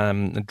mouth,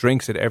 and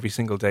drinks it every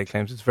single day.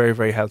 Claims it's very,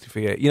 very healthy for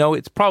you. You know,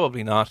 it's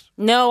probably not.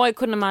 No, I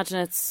couldn't imagine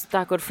it's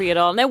that good for you at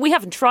all. Now, we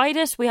haven't tried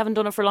it. We haven't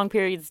done it for long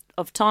periods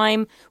of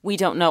time. We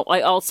don't know.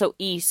 I also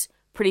eat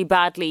pretty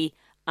badly.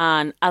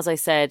 And as I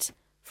said,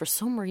 for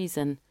some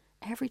reason,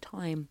 every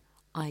time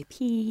I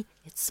pee,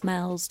 it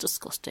smells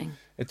disgusting.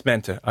 It's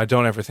meant to. I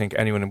don't ever think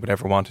anyone would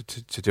ever want it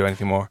to do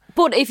anything more.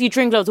 But if you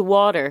drink loads of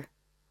water,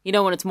 you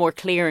know, when it's more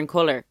clear in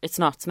colour, it's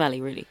not smelly,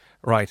 really.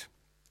 Right.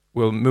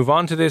 We'll move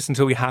on to this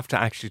until we have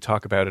to actually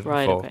talk about it.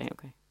 Right, in full.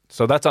 Okay.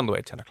 So that's on the way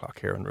at 10 o'clock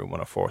here in Room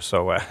 104.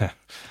 So it'll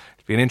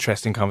be an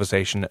interesting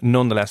conversation.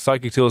 Nonetheless,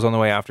 Psychic Tools on the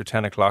way after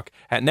 10 o'clock.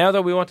 Now,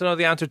 though, we want to know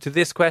the answer to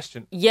this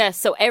question. Yes,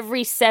 so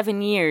every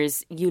 7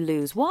 years, you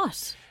lose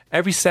what?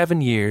 Every 7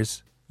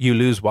 years, you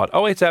lose what?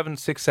 087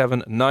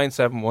 67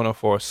 97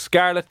 104.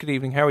 Scarlett, good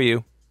evening. How are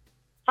you?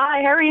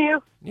 Hi, how are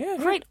you?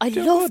 Yeah, right. I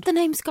love the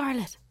name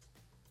Scarlett.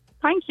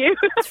 Thank you.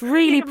 It's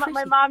really pretty.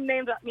 My mum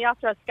named me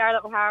after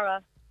Scarlett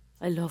O'Hara.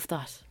 I love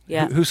that.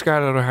 Yeah. Who's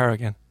Scarlett O'Hara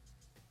again?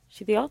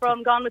 She the author?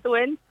 From Gone with the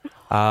Wind.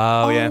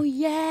 Oh, yeah. Oh,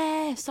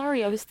 yeah.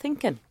 Sorry, I was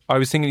thinking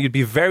you'd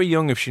be very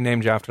young if she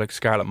named you after like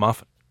Scarlett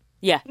Moffat.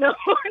 Yeah. No.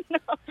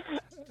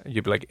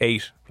 You'd be like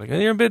 8. Like,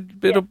 you're a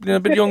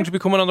bit young to be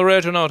coming on the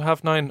radio now at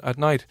 9:30 at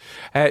night.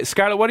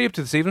 Scarlett, what are you up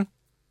to this evening?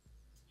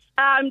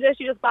 I'm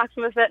literally just back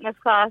from a fitness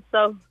class,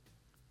 so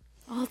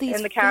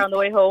in the car on the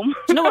way home.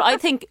 Do you know what? I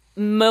think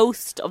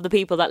most of the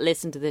people that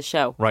listen to this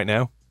show right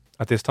now,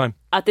 at this time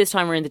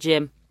we're in the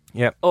gym.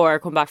 Yeah. Or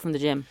come back from the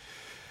gym.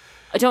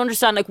 I don't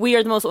understand. Like, we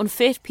are the most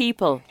unfit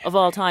people of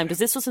all time. Does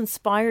this just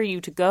inspire you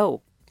to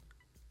go?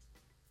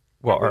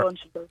 Everyone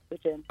should go to the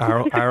gym.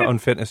 Our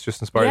unfitness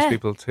just inspires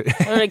people to.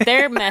 Like,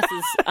 they're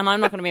messes, and I'm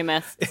not going to be a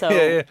mess. So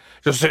yeah.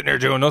 Just sitting there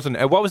doing nothing.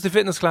 What was the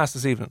fitness class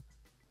this evening?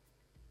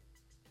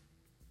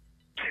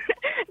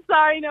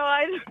 Sorry, no,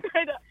 I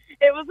don't.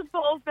 It was a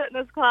full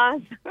fitness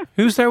class.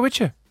 Who's there with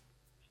you?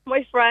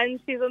 My friend,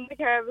 she's in the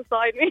car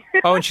beside me.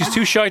 Oh, and she's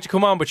too shy to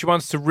come on, but she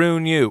wants to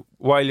ruin you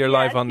while you're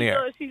live on the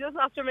air. She just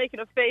after making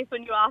a face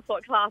when you asked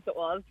what class it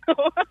was.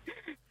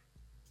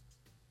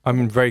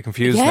 I'm very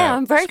confused now. Yeah,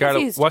 I'm very Scarlett,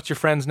 confused. What's your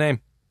friend's name?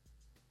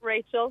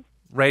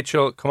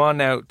 Rachel, come on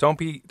now. Don't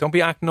be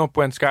acting up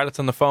when Scarlett's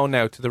on the phone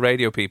now to the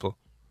radio people.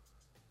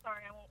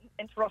 Sorry, I won't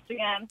interrupt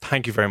again.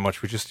 Thank you very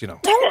much. We're just,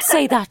 Don't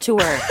say that to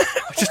her.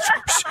 just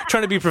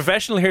trying to be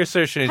professional here,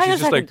 Saoirse, and Hang on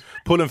she's a just like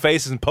second. pulling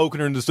faces and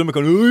poking her in the stomach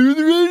going,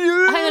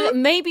 Hang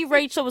on, maybe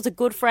Rachel was a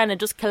good friend and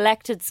just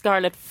collected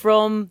Scarlett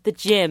from the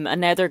gym, and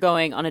now they're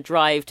going on a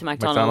drive to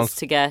McDonald's.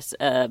 To get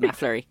a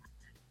McFlurry.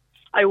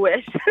 I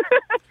wish.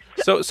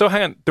 So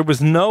hang on, there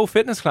was no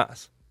fitness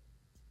class?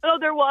 No,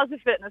 there was a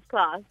fitness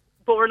class,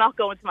 but we're not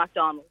going to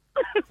McDonald's.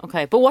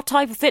 Okay, but what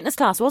type of fitness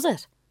class was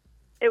it?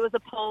 It was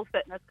a pole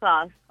fitness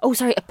class. Oh,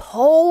 sorry, a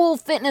pole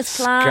fitness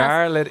class.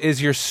 Scarlett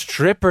is your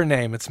stripper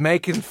name. It's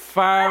making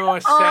far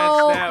more sense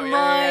now.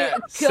 My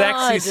God.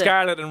 Sexy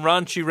Scarlett and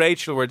raunchy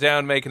Rachel were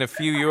down making a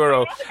few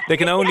euro. They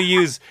can only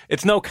use,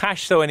 it's no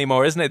cash though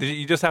anymore, isn't it?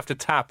 You just have to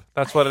tap.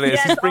 That's what it is.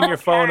 Yes, Just bring your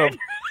phone up.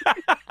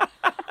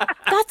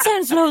 That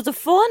sounds loads of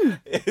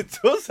fun. It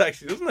does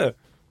actually, doesn't it?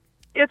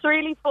 It's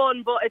really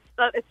fun, but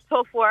it's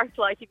tough work.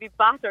 Like, you'd be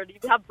battered.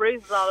 You'd have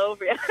bruises all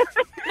over you.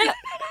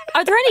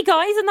 Are there any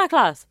guys in that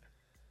class?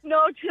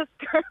 No, just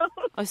girls.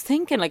 I was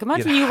thinking, like,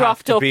 imagine You'd you have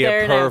rocked to up be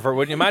there a now. pervert,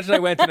 wouldn't you? Imagine I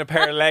went in a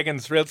pair of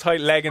leggings, real tight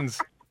leggings,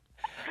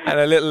 And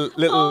a little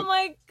Oh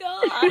my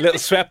God. little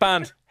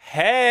sweatband.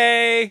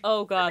 Hey!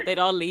 Oh God, they'd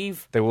all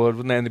leave. They would,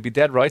 wouldn't they? And they'd be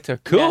dead right there.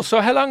 Cool. Yeah. So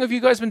how long have you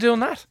guys been doing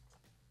that?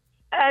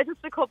 Just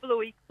a couple of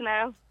weeks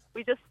now.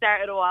 We just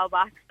started a while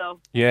back, so.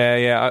 Yeah.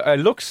 It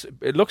looks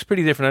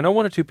pretty different. I know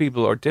one or two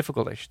people, or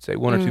difficult, I should say,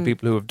 one or two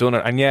people who have done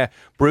it. And yeah,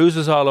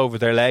 bruises all over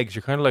their legs.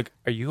 You're kind of like,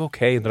 are you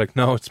okay? And they're like,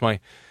 no, it's my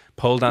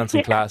pole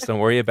dancing class. Don't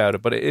worry about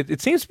it. But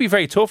it seems to be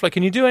very tough. Like,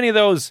 can you do any of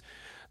those?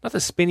 Not the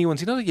spinny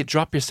ones. You know that you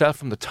drop yourself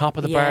from the top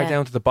of the bar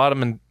down to the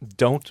bottom and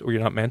don't, or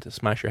you're not meant to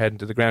smash your head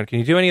into the ground. Can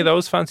you do any of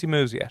those fancy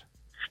moves yet?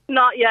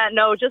 Not yet,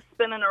 no. Just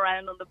spinning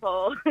around on the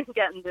pole and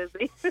getting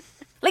dizzy.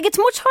 Like, it's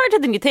much harder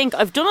than you think.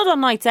 I've done it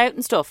on nights out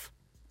and stuff.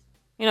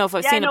 You know, if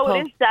I've seen a pole.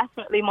 it is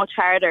definitely much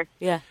harder.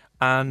 Yeah.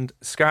 And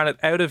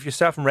Scarlett, out of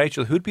yourself and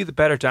Rachel, who'd be the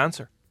better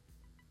dancer?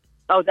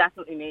 Oh,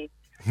 definitely me.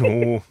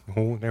 Oh,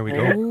 there we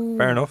go. Ooh,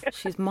 fair enough.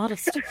 She's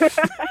modest.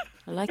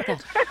 I like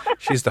that.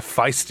 She's the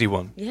feisty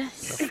one.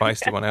 Yes. The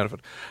feisty one out of it.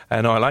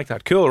 No, I like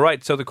that. Cool,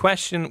 right. So the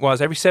question was,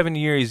 every 7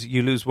 years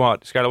you lose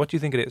what? Scarlett, what do you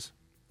think it is?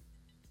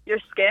 Your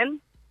skin.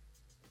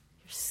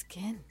 Your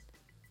skin?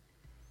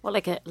 Well,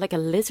 like a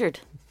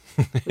lizard.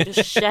 We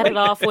just shed it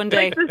off one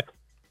day.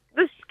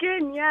 The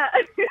skin, yeah.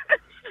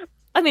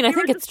 I mean, I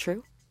think it's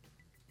true.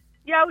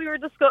 Yeah,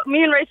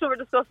 me and Rachel were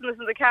discussing this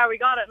in the car. We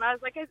got it, and I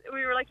was like,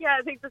 we were like, yeah,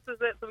 I think this is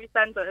it. So we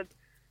sent it,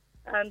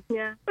 and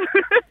yeah.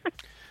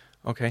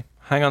 Okay,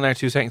 hang on there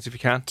 2 seconds if you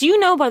can. Do you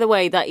know, by the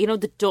way, that you know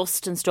the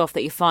dust and stuff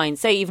that you find,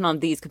 say even on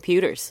these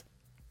computers,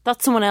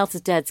 that's someone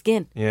else's dead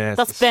skin. Yeah,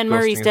 that's Ben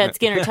Murray's dead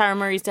skin or Tara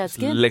Murray's dead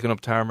skin. Licking up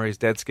Tara Murray's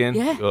dead skin.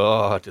 Yeah.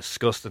 Oh,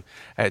 disgusting.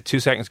 2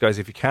 seconds, guys,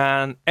 if you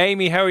can.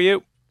 Amy, how are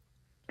you?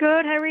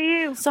 Good, how are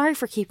you? Sorry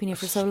for keeping you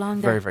for so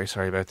long. Very, very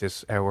sorry about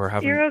this. We're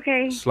having You're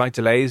okay. slight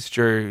delays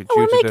due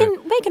we're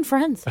to making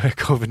friends. the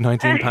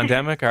COVID-19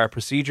 pandemic. Our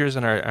procedures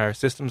and our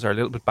systems are a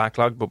little bit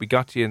backlogged, but we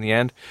got to you in the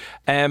end.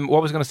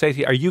 What was I going to say to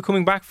you? Are you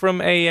coming back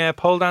from a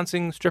pole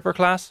dancing stripper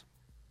class?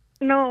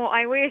 No,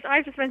 I wish.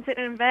 I've just been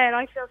sitting in bed.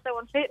 I feel so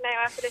unfit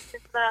now after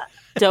listening to that.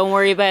 Don't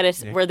worry about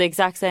it. Yeah. We're the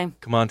exact same.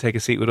 Come on, take a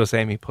seat with us,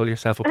 Amy. Pull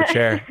yourself up a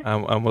chair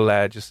and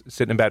we'll just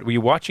sit in bed. Were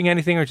you watching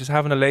anything or just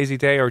having a lazy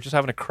day or just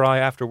having a cry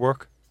after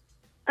work?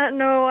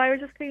 No, I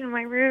was just cleaning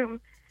my room.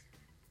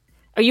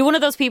 Are you one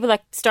of those people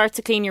that starts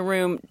to clean your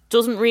room,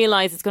 doesn't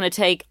realise it's going to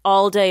take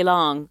all day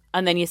long,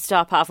 and then you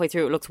stop halfway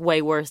through, it looks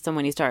way worse than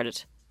when you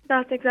started?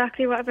 That's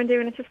exactly what I've been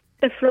doing. It's just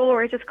the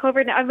floor is just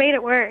covered. I've made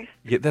it worse.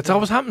 Yeah, that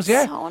always happens,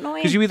 yeah. So annoying.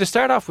 Because you either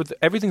start off with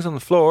everything's on the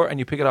floor and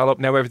you pick it all up,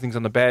 now everything's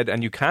on the bed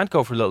and you can't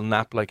go for a little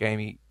nap like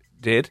Amy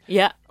did.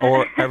 Yeah.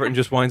 Or everything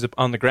just winds up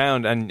on the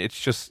ground and it's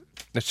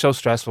so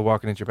stressful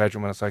walking into your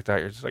bedroom when it's like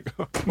that. You're just like,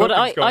 oh, but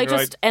I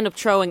just end up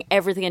throwing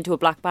everything into a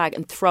black bag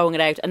and throwing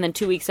it out, and then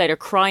 2 weeks later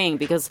crying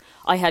because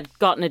I had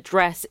gotten a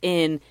dress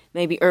in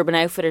maybe Urban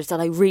Outfitters that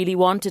I really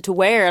wanted to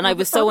wear, and I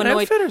was so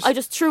annoyed. Outfitters? I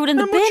just threw it in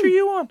the bin. How much are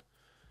you on?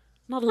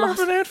 Not a lot.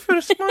 Urban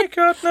Outfitters, my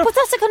God, no. But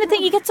that's the kind of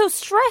thing, you get so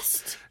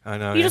stressed. I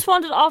know. You just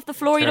want it off the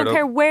floor. You don't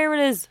care where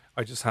it is.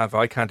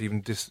 I can't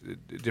even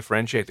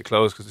differentiate the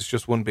clothes because it's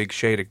just one big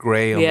shade of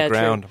grey on the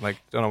ground. True. I'm like,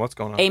 don't know what's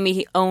going on. Amy,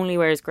 he only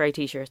wears grey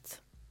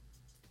t-shirts.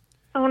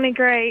 Only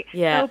grey.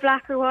 Yeah. No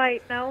black or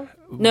white, no?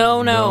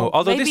 No.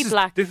 Although maybe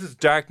black. This is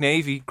dark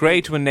navy.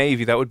 Grey to a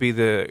navy, that would be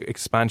the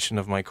expansion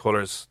of my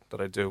colours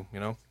that I do, you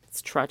know?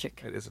 It's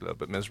tragic. It is a little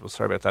bit miserable.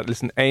 Sorry about that.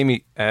 Listen,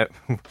 Amy, I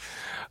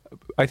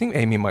think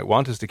Amy might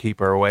want us to keep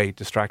her away,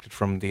 distracted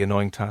from the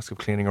annoying task of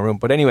cleaning her room.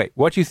 But anyway,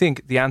 what do you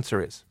think the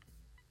answer is?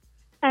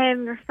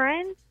 Your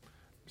friends.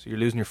 So you're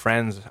losing your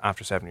friends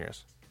after 7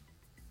 years?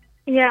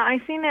 Yeah,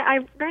 I've seen it. I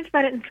learned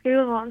about it in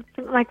school once,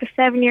 like the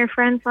 7-year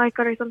friend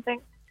cycle or something.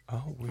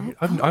 Oh, weird.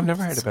 I've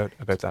never heard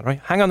about that, right?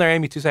 Hang on there,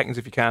 Amy, 2 seconds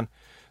if you can.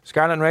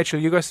 Scarlett and Rachel,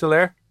 you guys still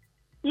there?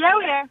 Yeah,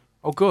 we are.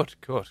 Oh, good.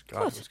 God,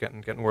 I was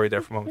getting worried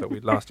there for a moment that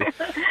we'd lost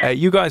you.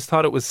 You guys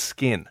thought it was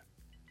skin.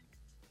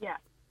 Yeah.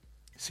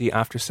 See,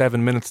 after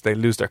 7 minutes, they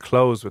lose their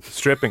clothes with the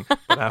stripping.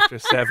 But after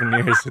 7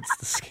 years, it's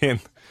the skin.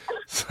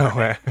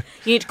 So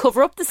you need to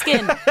cover up the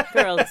skin,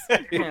 girls.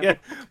 Yeah.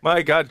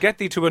 My God, get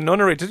thee to a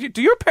nunnery.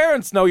 Do your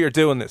parents know you're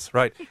doing this?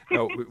 Right.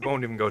 No, we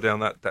won't even go down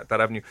that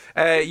avenue.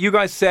 You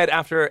guys said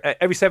after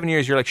every 7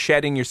 years, you're like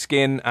shedding your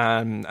skin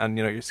and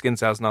you know your skin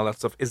cells and all that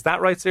stuff. Is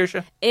that right,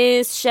 Saoirse?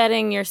 Is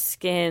shedding your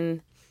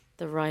skin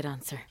the right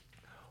answer?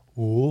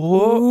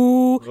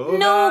 Ooh.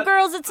 No,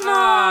 girls, it's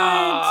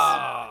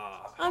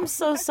not. I'm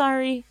so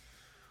sorry.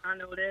 I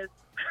know it is.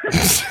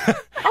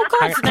 Oh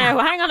God! Now,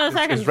 hang on a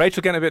second. Is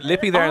Rachel getting a bit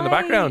lippy there in the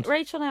background?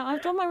 Rachel, now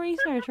I've done my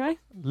research, right?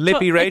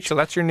 Lippy Rachel,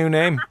 that's your new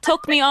name.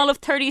 Took me all of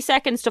 30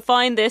 seconds to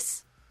find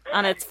this,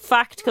 and it's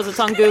fact because it's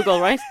on Google,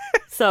 right?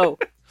 So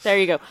there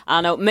you go.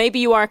 I know maybe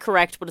you are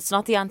correct, but it's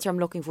not the answer I'm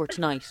looking for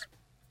tonight.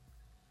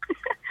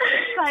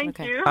 Thank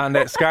you.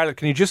 And Scarlett,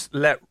 can you just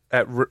let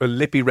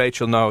Lippy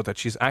Rachel know that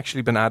she's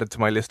actually been added to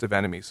my list of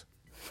enemies?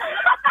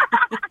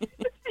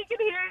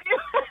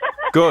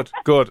 Good.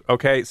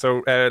 Okay,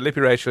 so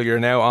Lippy Rachel, you're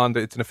now on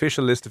it's an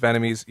official list of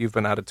enemies. You've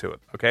been added to it,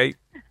 okay?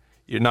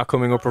 You're not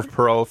coming up for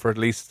parole for at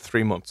least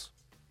 3 months.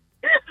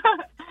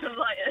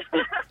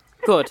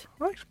 good.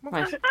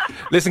 Right.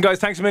 Listen, guys,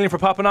 thanks a million for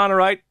popping on, all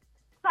right?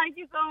 Thank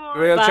you so much.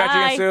 We'll Bye. chat to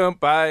you again soon.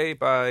 Bye,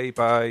 bye,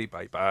 bye,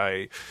 bye,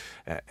 bye.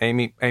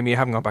 Amy, you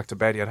haven't gone back to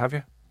bed yet, have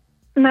you?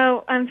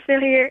 No, I'm still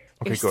here.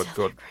 Okay, good.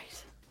 Great.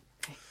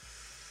 Okay.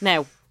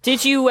 Now,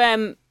 did you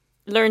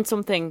learn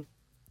something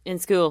in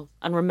school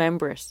and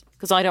remember it?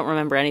 Because I don't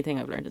remember anything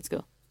I've learned in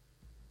school.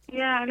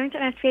 Yeah, I learned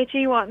an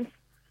SPHE once.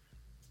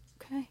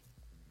 Okay.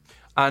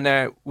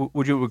 And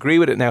would you agree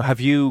with it now? Have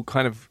you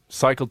kind of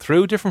cycled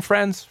through different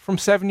friends from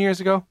 7 years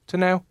ago to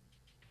now?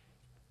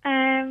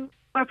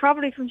 Or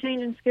probably from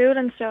changing school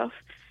and stuff.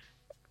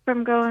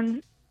 From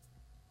going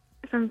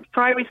from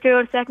primary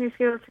school to secondary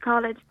school to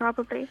college,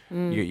 probably.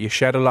 You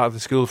shed a lot of the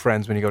school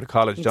friends when you go to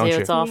college, don't you?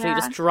 It's awful. You Yeah.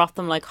 just drop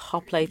them like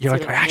hot plates. You're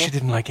like, I actually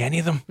didn't like any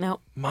of them.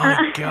 No.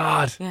 My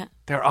God. Yeah.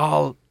 They're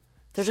all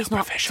They're just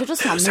not. superficial They're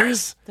just not me.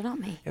 losers. They're not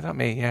me. Yeah, not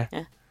me, yeah.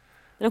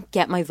 They don't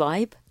get my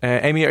vibe.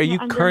 Amy, are you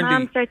And your currently...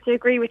 mum starts to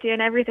agree with you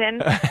and everything.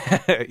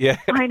 yeah.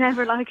 I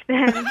never liked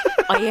them.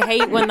 I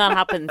hate when that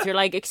happens. You're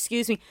like,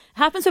 excuse me. It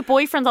happens with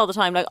boyfriends all the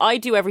time. Like, I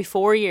do every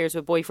 4 years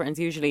with boyfriends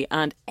usually,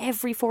 and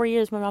every 4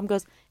 years my mum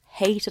goes,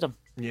 hated him.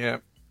 Yeah.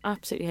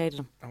 Absolutely hated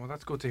him. Oh, well,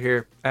 that's good to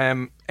hear.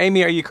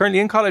 Amy, are you currently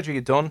in college? Are you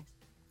done?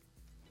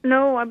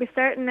 No, I'll be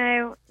starting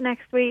now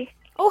next week.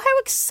 Oh, how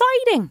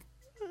exciting.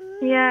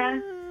 Yeah.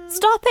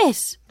 Stop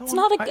it. It's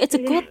not a, it's a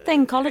good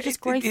thing. College is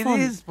great It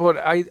fun. is, but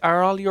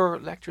are all your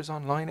lectures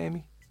online,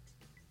 Amy?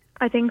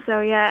 I think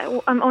so, yeah.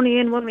 I'm only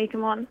in 1 week a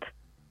month.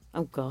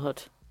 Oh,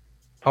 God.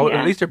 Oh, Yeah.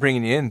 at least they're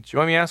bringing you in. Do you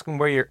want me asking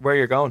where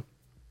you're going?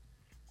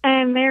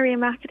 Mary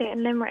Immaculate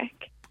in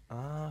Limerick.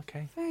 Ah,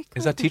 okay. Very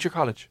Is that teacher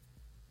college?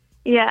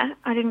 Yeah,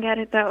 I didn't get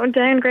it though. I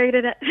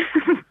downgraded it.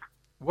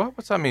 What?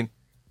 What's that mean?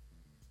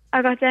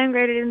 I got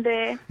downgraded in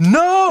the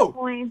No!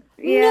 points.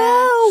 Yeah.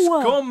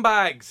 No!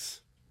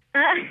 Scumbags!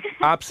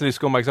 Absolute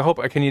scumbags. I hope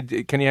can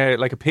you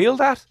like appeal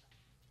that?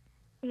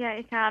 Yeah,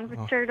 you can,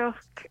 but sure, look.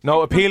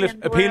 No, appeal it's it.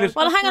 not the Appeal end it. of the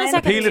Well, world. hang on a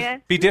second. Appeal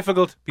it. Be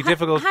difficult. Be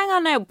difficult. Hang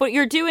on now, but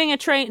you're doing a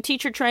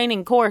teacher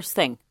training course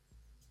thing.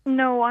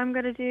 No, I'm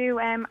going to do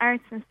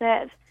arts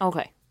instead.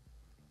 Okay.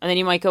 And then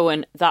you might go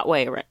in that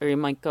way, or you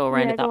might go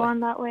around Yeah, it that go way. on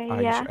that way, Oh,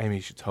 yeah. Amy,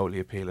 you should totally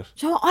appeal it.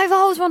 So I've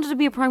always wanted to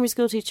be a primary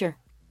school teacher.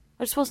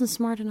 I just wasn't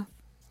smart enough.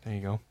 There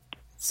you go.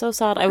 So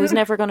sad. I was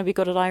never going to be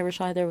good at Irish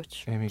either,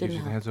 which Amy gives didn't you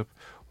the help. heads up.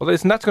 Well,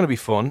 listen, that's going to be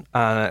fun,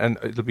 and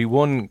it'll be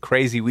one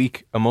crazy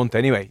week a month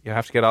anyway. You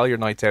have to get all your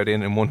nights out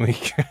in 1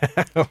 week.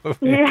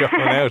 You're going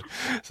out.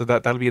 So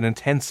that'll be an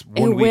intense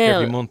 1 week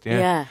every will, month.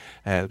 yeah.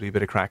 It'll be a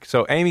bit of crack.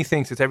 So Amy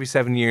thinks it's every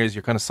 7 years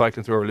you're kind of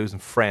cycling through or losing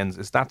friends.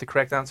 Is that the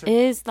correct answer?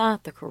 Is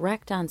that the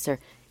correct answer?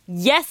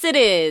 Yes, it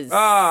is.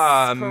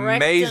 Ah,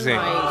 Correct amazing.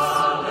 and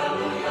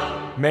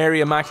right.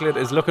 Mary Immaculate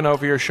is looking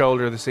over your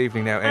shoulder this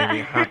evening now,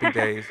 Amy. Happy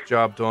days.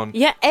 Job done.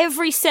 Yeah,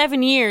 every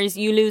 7 years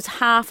you lose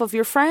half of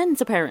your friends,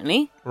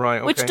 apparently. Right,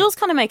 okay. Which does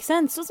kind of make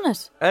sense, doesn't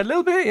it? A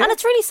little bit, yeah. And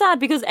it's really sad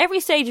because every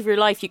stage of your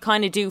life you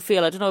kind of do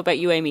feel, I don't know about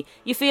you, Amy,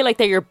 you feel like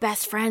they're your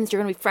best friends,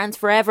 you're going to be friends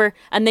forever,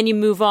 and then you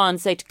move on,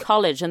 say, to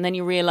college, and then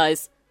you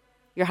realise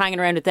you're hanging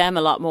around with them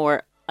a lot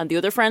more. And the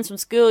other friends from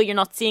school you're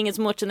not seeing as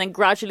much, and then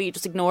gradually you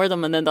just ignore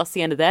them, and then that's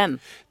the end of them.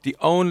 The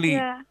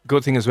only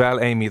good thing as well,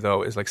 Amy,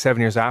 though, is like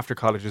 7 years after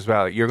college as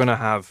well, you're going to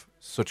have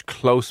such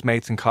close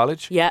mates in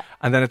college. Yeah.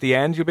 And then at the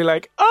end, you'll be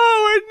like,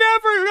 oh,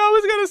 I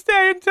was going to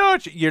stay in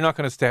touch. You're not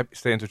going to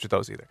stay in touch with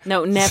those either.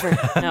 No, never.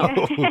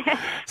 No.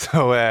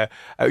 So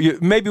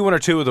maybe one or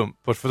two of them,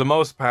 but for the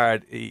most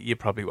part, you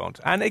probably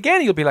won't. And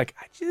again, you'll be like,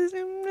 I just,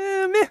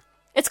 meh.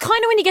 It's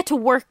kind of when you get to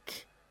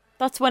work.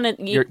 That's when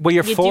You're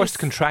you forced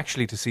do,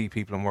 contractually to see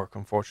people in work,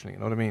 unfortunately. You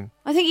know what I mean?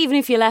 I think even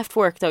if you left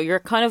work, though,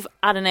 you're kind of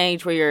at an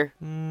age where you're...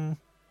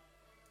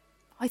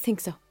 I think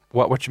so.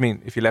 What do you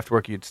mean? If you left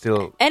work, you'd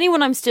still...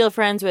 Anyone I'm still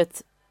friends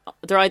with,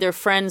 they're either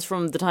friends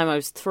from the time I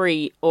was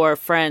 3 or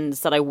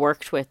friends that I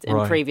worked with in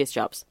Right. previous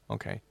jobs.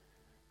 Okay.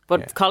 But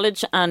Yeah.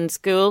 college and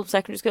school,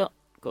 secondary school,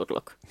 good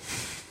luck.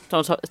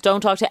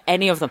 Don't talk to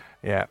any of them.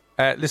 Yeah.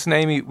 Listen,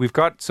 Amy, we've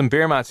got some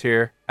beer mats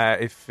here.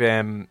 If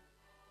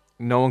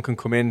no one can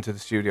come into the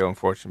studio,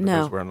 unfortunately, No.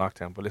 because we're in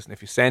lockdown. But listen,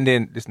 if you send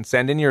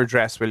in your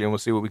address, will you? And we'll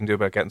see what we can do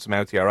about getting some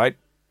out to you, all right?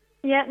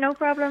 Yeah, no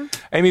problem.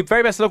 Amy,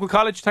 very best of luck with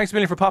college. Thanks a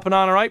million for popping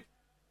on, all right?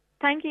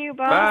 Thank you,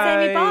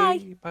 bye. Amy,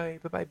 Bye.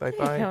 Bye.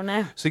 There you go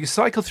now. So you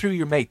cycle through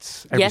your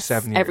mates every Yes,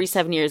 7 years? every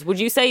 7 years. Would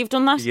you say you've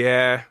done that?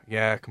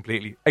 Yeah,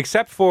 completely.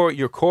 Except for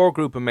your core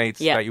group of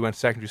mates Yeah. that you went to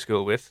secondary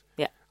school with.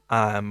 Yeah.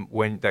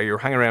 When that you're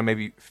hanging around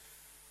maybe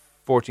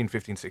 14,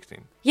 15,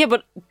 16. Yeah,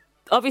 but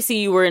obviously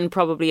you were in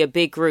probably a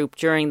big group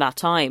during that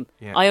time.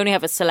 Yeah. I only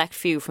have a select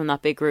few from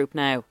that big group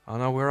now. Oh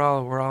no, we're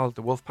all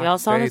the wolf pack. We all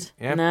stayed. solid?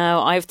 Yeah.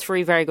 No, I have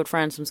 3 very good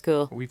friends from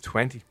school. We've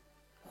 20.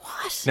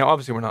 What? Now,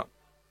 obviously, we're not.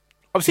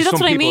 See, Obviously, that's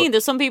some what I people, mean.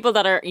 There's some people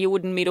that you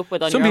wouldn't meet up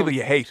with on Some your people own.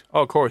 you hate.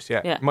 Oh, of course,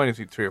 yeah. Yeah. Mine is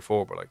 3 or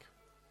 4, but like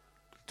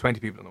 20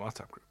 people in the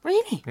WhatsApp group.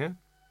 Really? Yeah.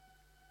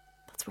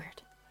 That's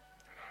weird.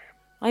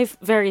 I have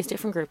various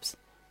different groups.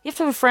 You have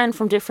to have a friend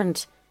from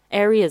different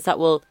areas that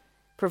will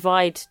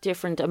provide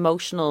different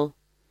emotional...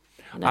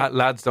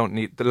 Lads don't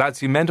need the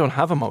lads. You men don't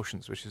have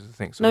emotions, which is the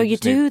thing. So No, we you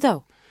just need- do,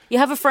 though. You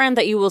have a friend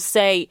that you will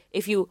say,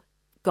 if you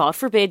God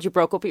forbid, you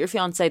broke up with your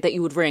fiancé, that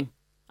you would ring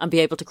and be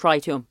able to cry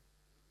to him.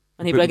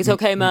 And he'd be like, it's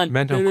okay, man.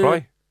 Men don't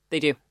cry. They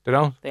do. They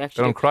don't? They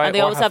actually don't cry. And they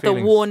or always have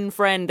feelings. the one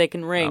friend they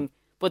can ring.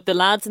 But the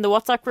lads in the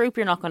WhatsApp group,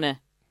 you're not gonna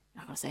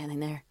say anything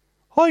there.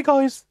 Hi,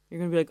 guys. You're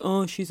gonna be like,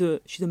 oh, she's a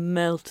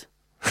melt.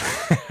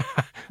 Have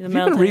you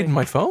been reading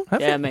my phone?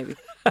 Yeah, maybe.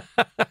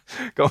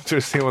 Going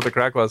through seeing what the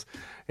crack was.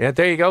 Yeah,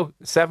 there you go.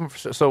 7.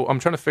 So I'm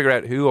trying to figure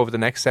out who over the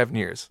next 7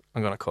 years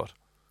I'm going to cut.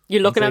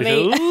 You're looking at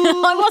me.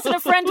 I wasn't a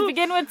friend to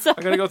begin with. So.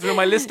 I'm going to go through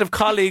my list of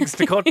colleagues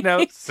to cut now.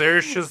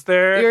 Saoirse's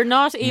there. You're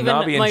not even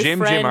Nobby my and Jim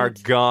friend. Jim are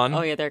gone.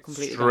 Oh yeah, they're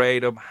completely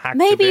straight gone. up hacked.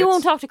 Maybe to you bits.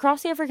 won't talk to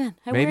Crossy ever again.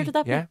 How Maybe. weird would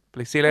that be? Yeah.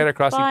 Please see you later,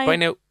 Crossy. Bye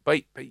now.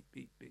 Bye.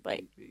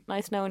 Bye.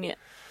 Nice knowing you.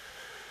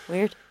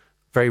 Weird.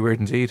 Very weird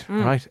indeed.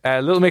 Right.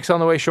 Little Mix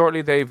on the way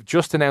shortly. They've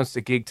just announced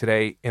a gig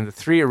today in the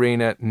 3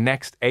 Arena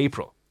next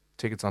April.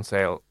 Tickets on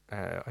sale.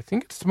 I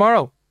think it's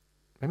tomorrow.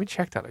 Let me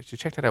check that. I should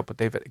check that out.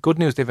 But good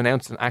news. They've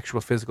announced an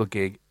actual physical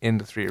gig in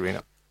the 3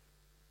 Arena.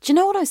 Do you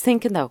know what I was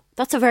thinking though?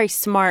 That's a very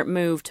smart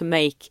move to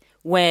make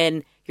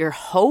when you're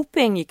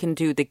hoping you can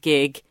do the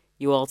gig.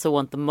 You also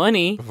want the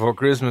money Before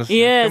Christmas.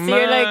 Yeah, Come so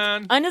you're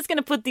on. like, I'm just going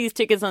to put these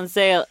tickets on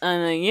sale,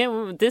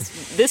 and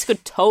this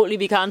could totally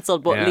be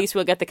cancelled, but Yeah. at least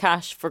we'll get the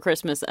cash for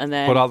Christmas, and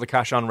then Put all the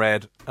cash on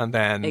red, and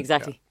then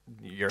Exactly.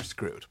 you're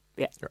screwed.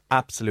 Yeah. You're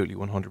absolutely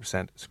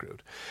 100%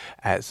 screwed.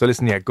 So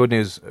listen, good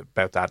news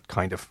about that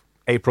kind of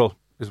April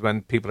is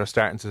when people are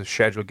starting to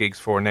schedule gigs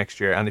for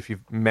next year. And if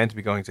you've meant to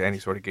be going to any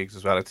sort of gigs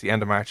as well, it's the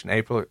end of March and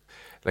April.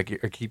 Like, you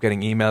keep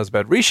getting emails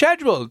about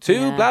reschedule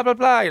to blah, blah,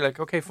 blah. You're like,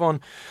 okay, fun.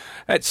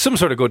 It's some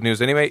sort of good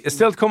news anyway. It's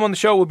still to come on the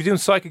show. We'll be doing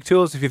Psychic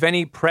Tools. If you have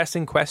any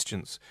pressing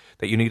questions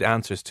that you need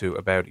answers to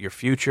about your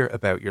future,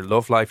 about your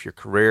love life, your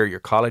career, your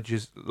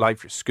college's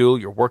life, your school,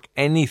 your work,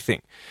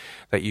 anything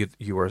that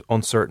you are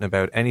uncertain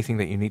about, anything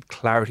that you need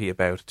clarity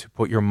about to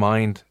put your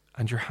mind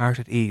and your heart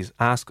at ease,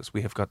 ask us.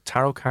 We have got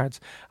tarot cards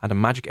and a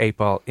magic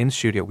 8-ball in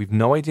studio. We've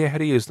no idea how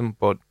to use them,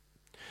 but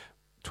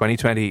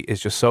 2020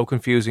 is just so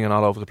confusing and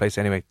all over the place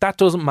anyway. That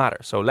doesn't matter.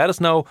 So let us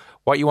know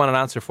what you want an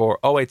answer for.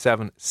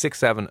 087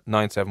 67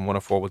 97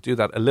 104. We'll do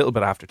that a little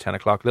bit after 10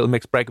 o'clock. Little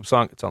Mix breakup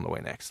song. It's on the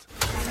way next.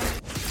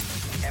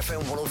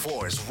 FM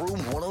 104's Room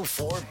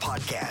 104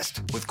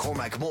 podcast with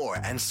Cormac Moore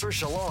and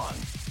Saoirse Long.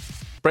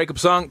 Breakup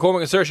song,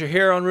 Cormac and Saoirse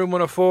here on Room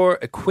 104.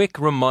 A quick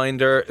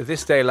reminder,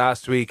 this day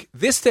last week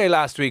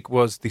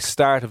was the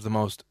start of the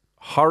most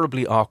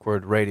horribly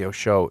awkward radio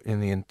show in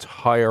the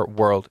entire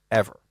world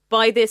ever.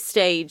 by this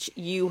stage,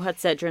 you had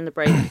said during the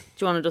break, do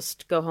you want to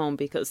just go home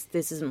because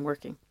this isn't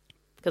working?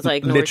 Because I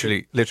ignored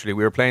you. Literally,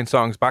 we were playing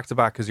songs back to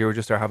back because you were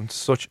just there having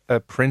such a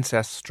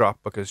princess drop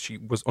because she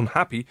was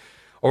unhappy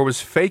or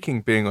was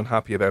faking being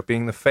unhappy about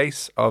being the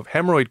face of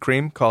hemorrhoid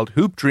cream called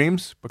Hoop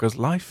Dreams because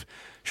life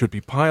should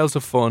be piles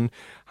of fun.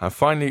 I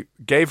finally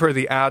gave her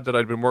the ad that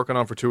I'd been working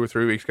on for 2 or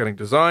 3 weeks getting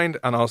designed,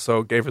 and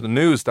also gave her the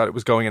news that it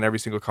was going in every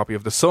single copy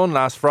of The Sun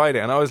last Friday.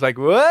 And I was like,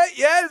 what?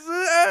 Yes.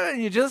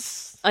 And you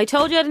just... I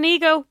told you I had an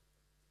ego.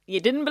 You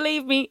didn't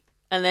believe me.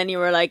 And then you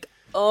were like,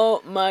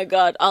 oh my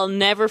God, I'll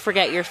never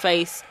forget your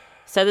face.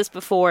 Said this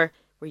before,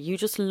 where you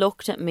just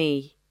looked at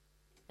me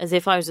as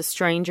if I was a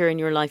stranger in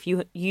your life.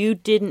 You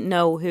didn't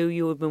know who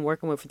you had been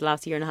working with for the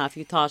last year and a half.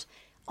 You thought,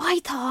 I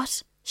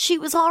thought she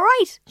was all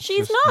right.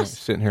 She's just, not.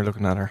 Sitting here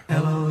looking at her.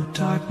 Hello,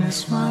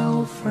 darkness, my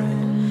old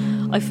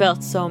friend. I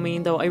felt so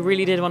mean, though. I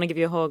really did want to give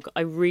you a hug.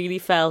 I really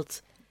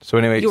felt... So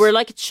anyway... You were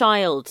like a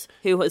child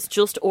who has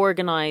just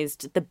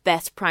organised the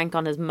best prank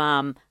on his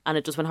mum and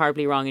it just went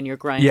horribly wrong and you're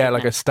crying. Yeah,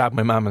 like I stabbed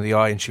my mum in the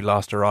eye and she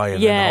lost her eye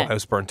and then the whole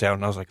house burnt down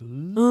and I was like...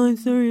 Oh, I'm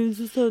sorry.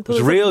 It was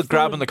a real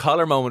grabbing the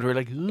collar moment. We were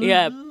like...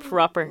 Yeah,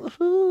 proper.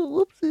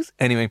 Whoopsies.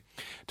 Anyway,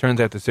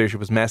 turns out that Saoirse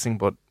was messing,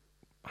 but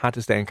had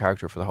to stay in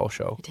character for the whole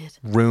show. He did.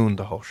 Ruined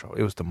the whole show.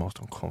 It was the most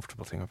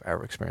uncomfortable thing I've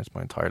ever experienced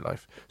my entire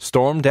life.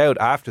 Stormed out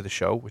after the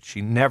show, which she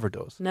never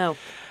does. No.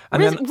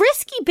 And then,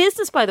 risky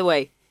business, by the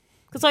way.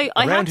 Because I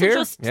had Around to here,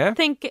 just yeah.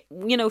 think,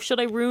 should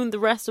I ruin the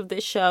rest of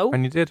this show?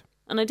 and you did.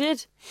 And I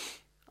did.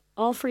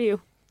 All for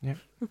you. Yeah.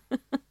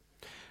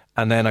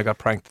 And then I got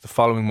pranked the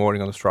following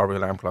morning on the Strawberry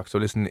Alarm Clock. So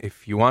listen,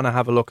 if you want to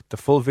have a look, the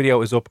full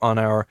video is up on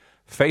our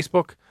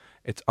Facebook.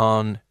 It's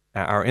on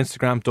our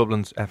Instagram,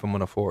 Dublin's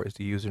FM104 is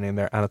the username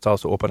there. And it's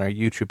also up on our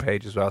YouTube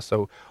page as well.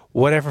 So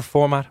whatever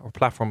format or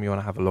platform you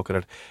want to have a look at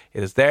it,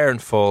 it is there in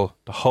full.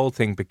 The whole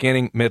thing,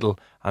 beginning, middle,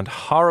 and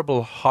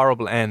horrible,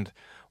 horrible end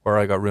where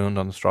I got ruined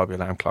on the Strawberry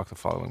Alarm Clock the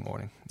following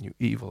morning. You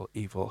evil,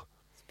 evil.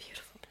 It's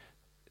beautiful.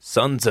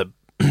 Sons of...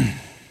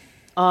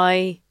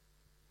 I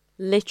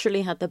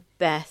literally had the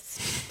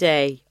best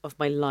day of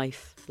my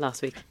life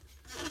last week.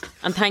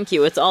 And thank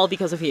you. It's all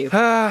because of you.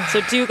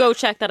 So do go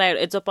check that out.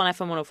 It's up on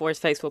FM104's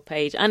Facebook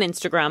page and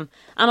Instagram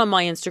and on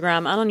my Instagram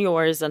and on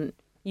yours and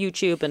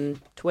YouTube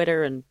and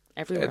Twitter and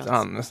everywhere It's else.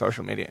 on the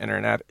social media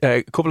internet.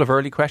 A couple of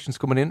early questions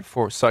coming in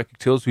for Psychic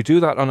Tools. We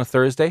do that on a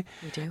Thursday.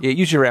 We do. Yeah,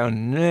 usually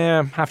around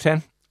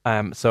 10:30.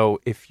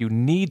 So if you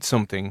need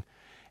something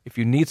If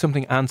you need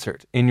something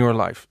answered in your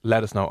life,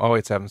 let us know.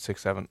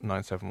 087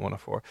 97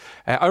 104.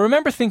 I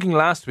remember thinking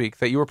last week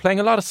that you were playing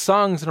a lot of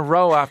songs in a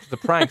row after the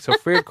prank, so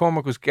feared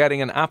Cormac was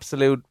getting an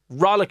absolute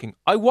rollicking.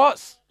 I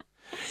was.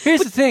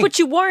 Here's the thing. But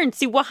you weren't.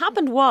 See, what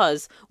happened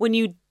was, when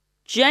you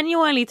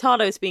genuinely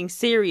thought I was being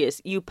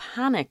serious, you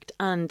panicked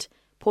and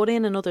put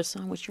in another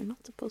song, which you're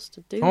not supposed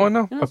to do. Oh, I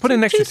know. I put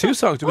in extra two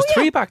songs. There was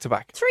three back to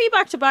back. Three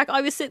back to back. I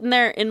was sitting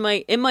there in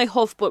my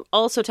huff, but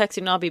also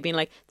texting Nobby, being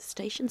like, the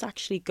station's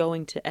actually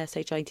going to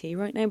SHIT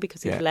right now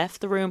because you've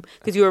left the room,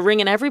 because you were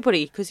ringing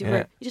everybody because you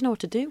didn't know what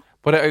to do.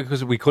 But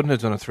because we couldn't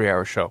have done a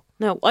 3-hour show.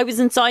 No, I was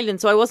in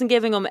silence, so I wasn't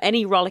giving them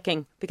any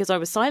rollicking because I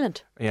was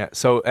silent. Yeah.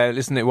 So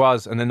listen, it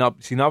was, and then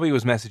Nobby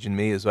was messaging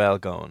me as well,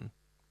 going,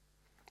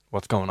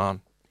 "What's going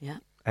on?" Yeah.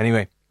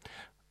 Anyway,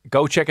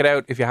 go check it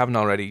out if you haven't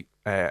already.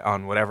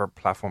 On whatever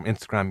platform,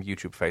 Instagram,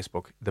 YouTube,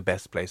 Facebook, the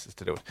best places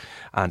to do it.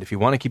 And if you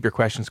want to keep your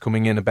questions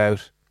coming in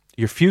about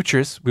your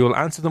futures, we will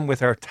answer them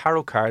with our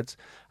tarot cards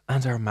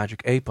and our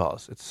magic 8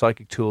 balls. It's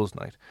Psychic Tools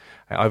night.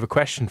 I have a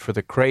question for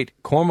the great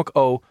Cormac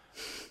O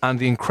and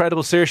the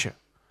incredible Saoirse.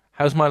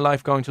 How's my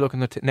life going to look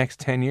in the next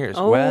 10 years?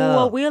 Oh,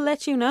 well, we'll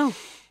let you know.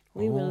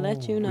 We will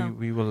let you know.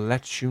 We will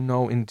let you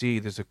know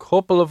indeed. There's a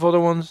couple of other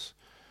ones.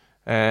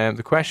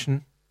 The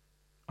question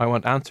I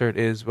want answered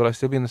is, will I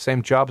still be in the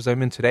same job as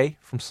I'm in today?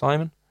 From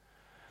Simon.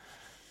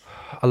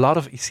 A lot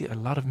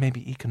of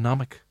maybe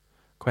economic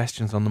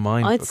questions on the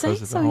mind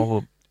because of the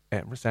whole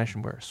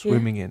recession we're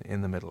swimming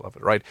in the middle of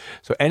it, right?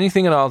 So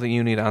anything at all that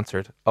you need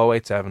answered,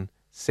 087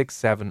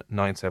 67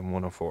 97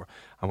 104,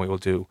 and we will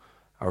do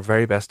our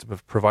very best to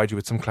provide you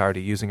with some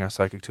clarity using our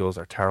psychic tools,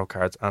 our tarot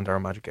cards, and our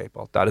magic 8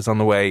 ball. That is on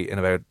the way in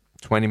about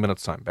 20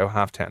 minutes time,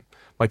 about 10:30.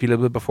 Might be a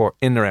little bit before,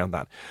 in and around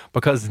that.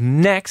 Because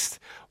next,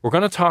 we're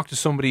going to talk to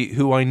somebody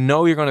who I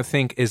know you're going to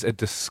think is a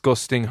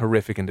disgusting,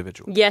 horrific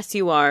individual. Yes,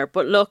 you are.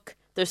 But look,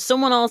 there's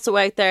someone also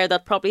out there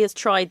that probably has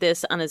tried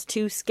this and is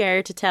too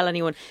scared to tell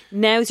anyone.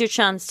 Now's your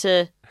chance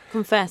to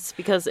confess,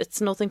 because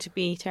it's nothing to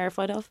be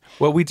terrified of.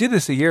 Well, we did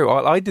this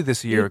I did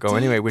this a year ago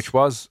anyway, which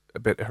was a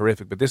bit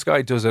horrific. But this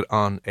guy does it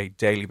on a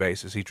daily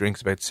basis. He drinks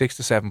about 6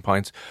 to 7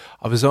 pints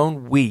of his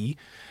own wee,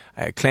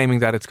 claiming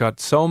that it's got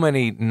so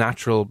many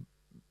natural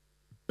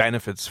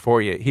benefits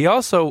for you. He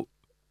also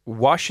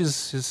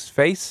washes his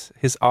face,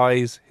 his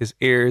eyes, his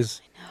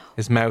ears,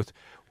 his mouth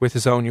with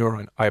his own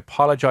urine. I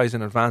apologise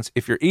in advance.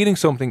 If you're eating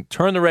something,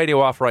 turn the radio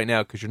off right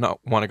now, because you're not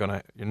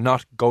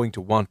going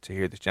to want to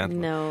hear this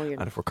gentleman. No, you're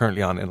not. And if we're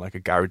currently on in like a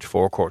garage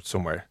forecourt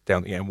somewhere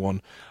down the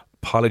M1,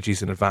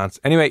 apologies in advance.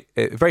 Anyway,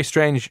 a very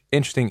strange,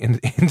 interesting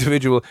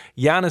individual.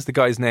 Jan is the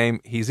guy's name.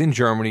 He's in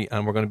Germany,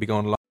 and we're going to be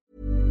going live.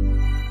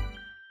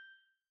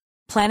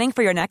 Planning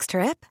for your next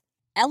trip?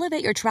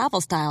 Elevate your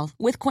travel style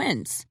with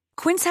Quince.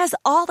 Quince has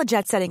all the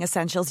jet-setting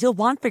essentials you'll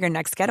want for your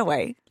next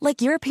getaway,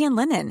 like European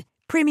linen,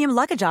 premium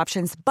luggage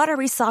options,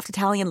 buttery soft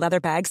Italian leather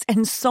bags,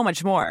 and so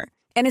much more.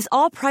 And is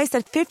all priced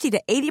at 50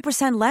 to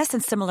 80% less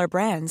than similar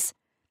brands.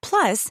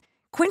 Plus,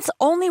 Quince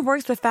only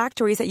works with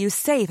factories that use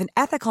safe and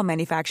ethical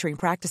manufacturing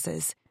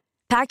practices.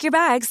 Pack your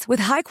bags with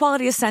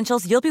high-quality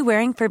essentials you'll be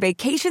wearing for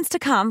vacations to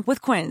come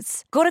with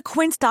Quince. Go to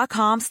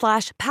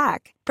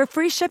quince.com/pack for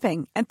free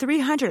shipping and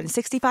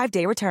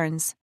 365-day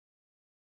returns.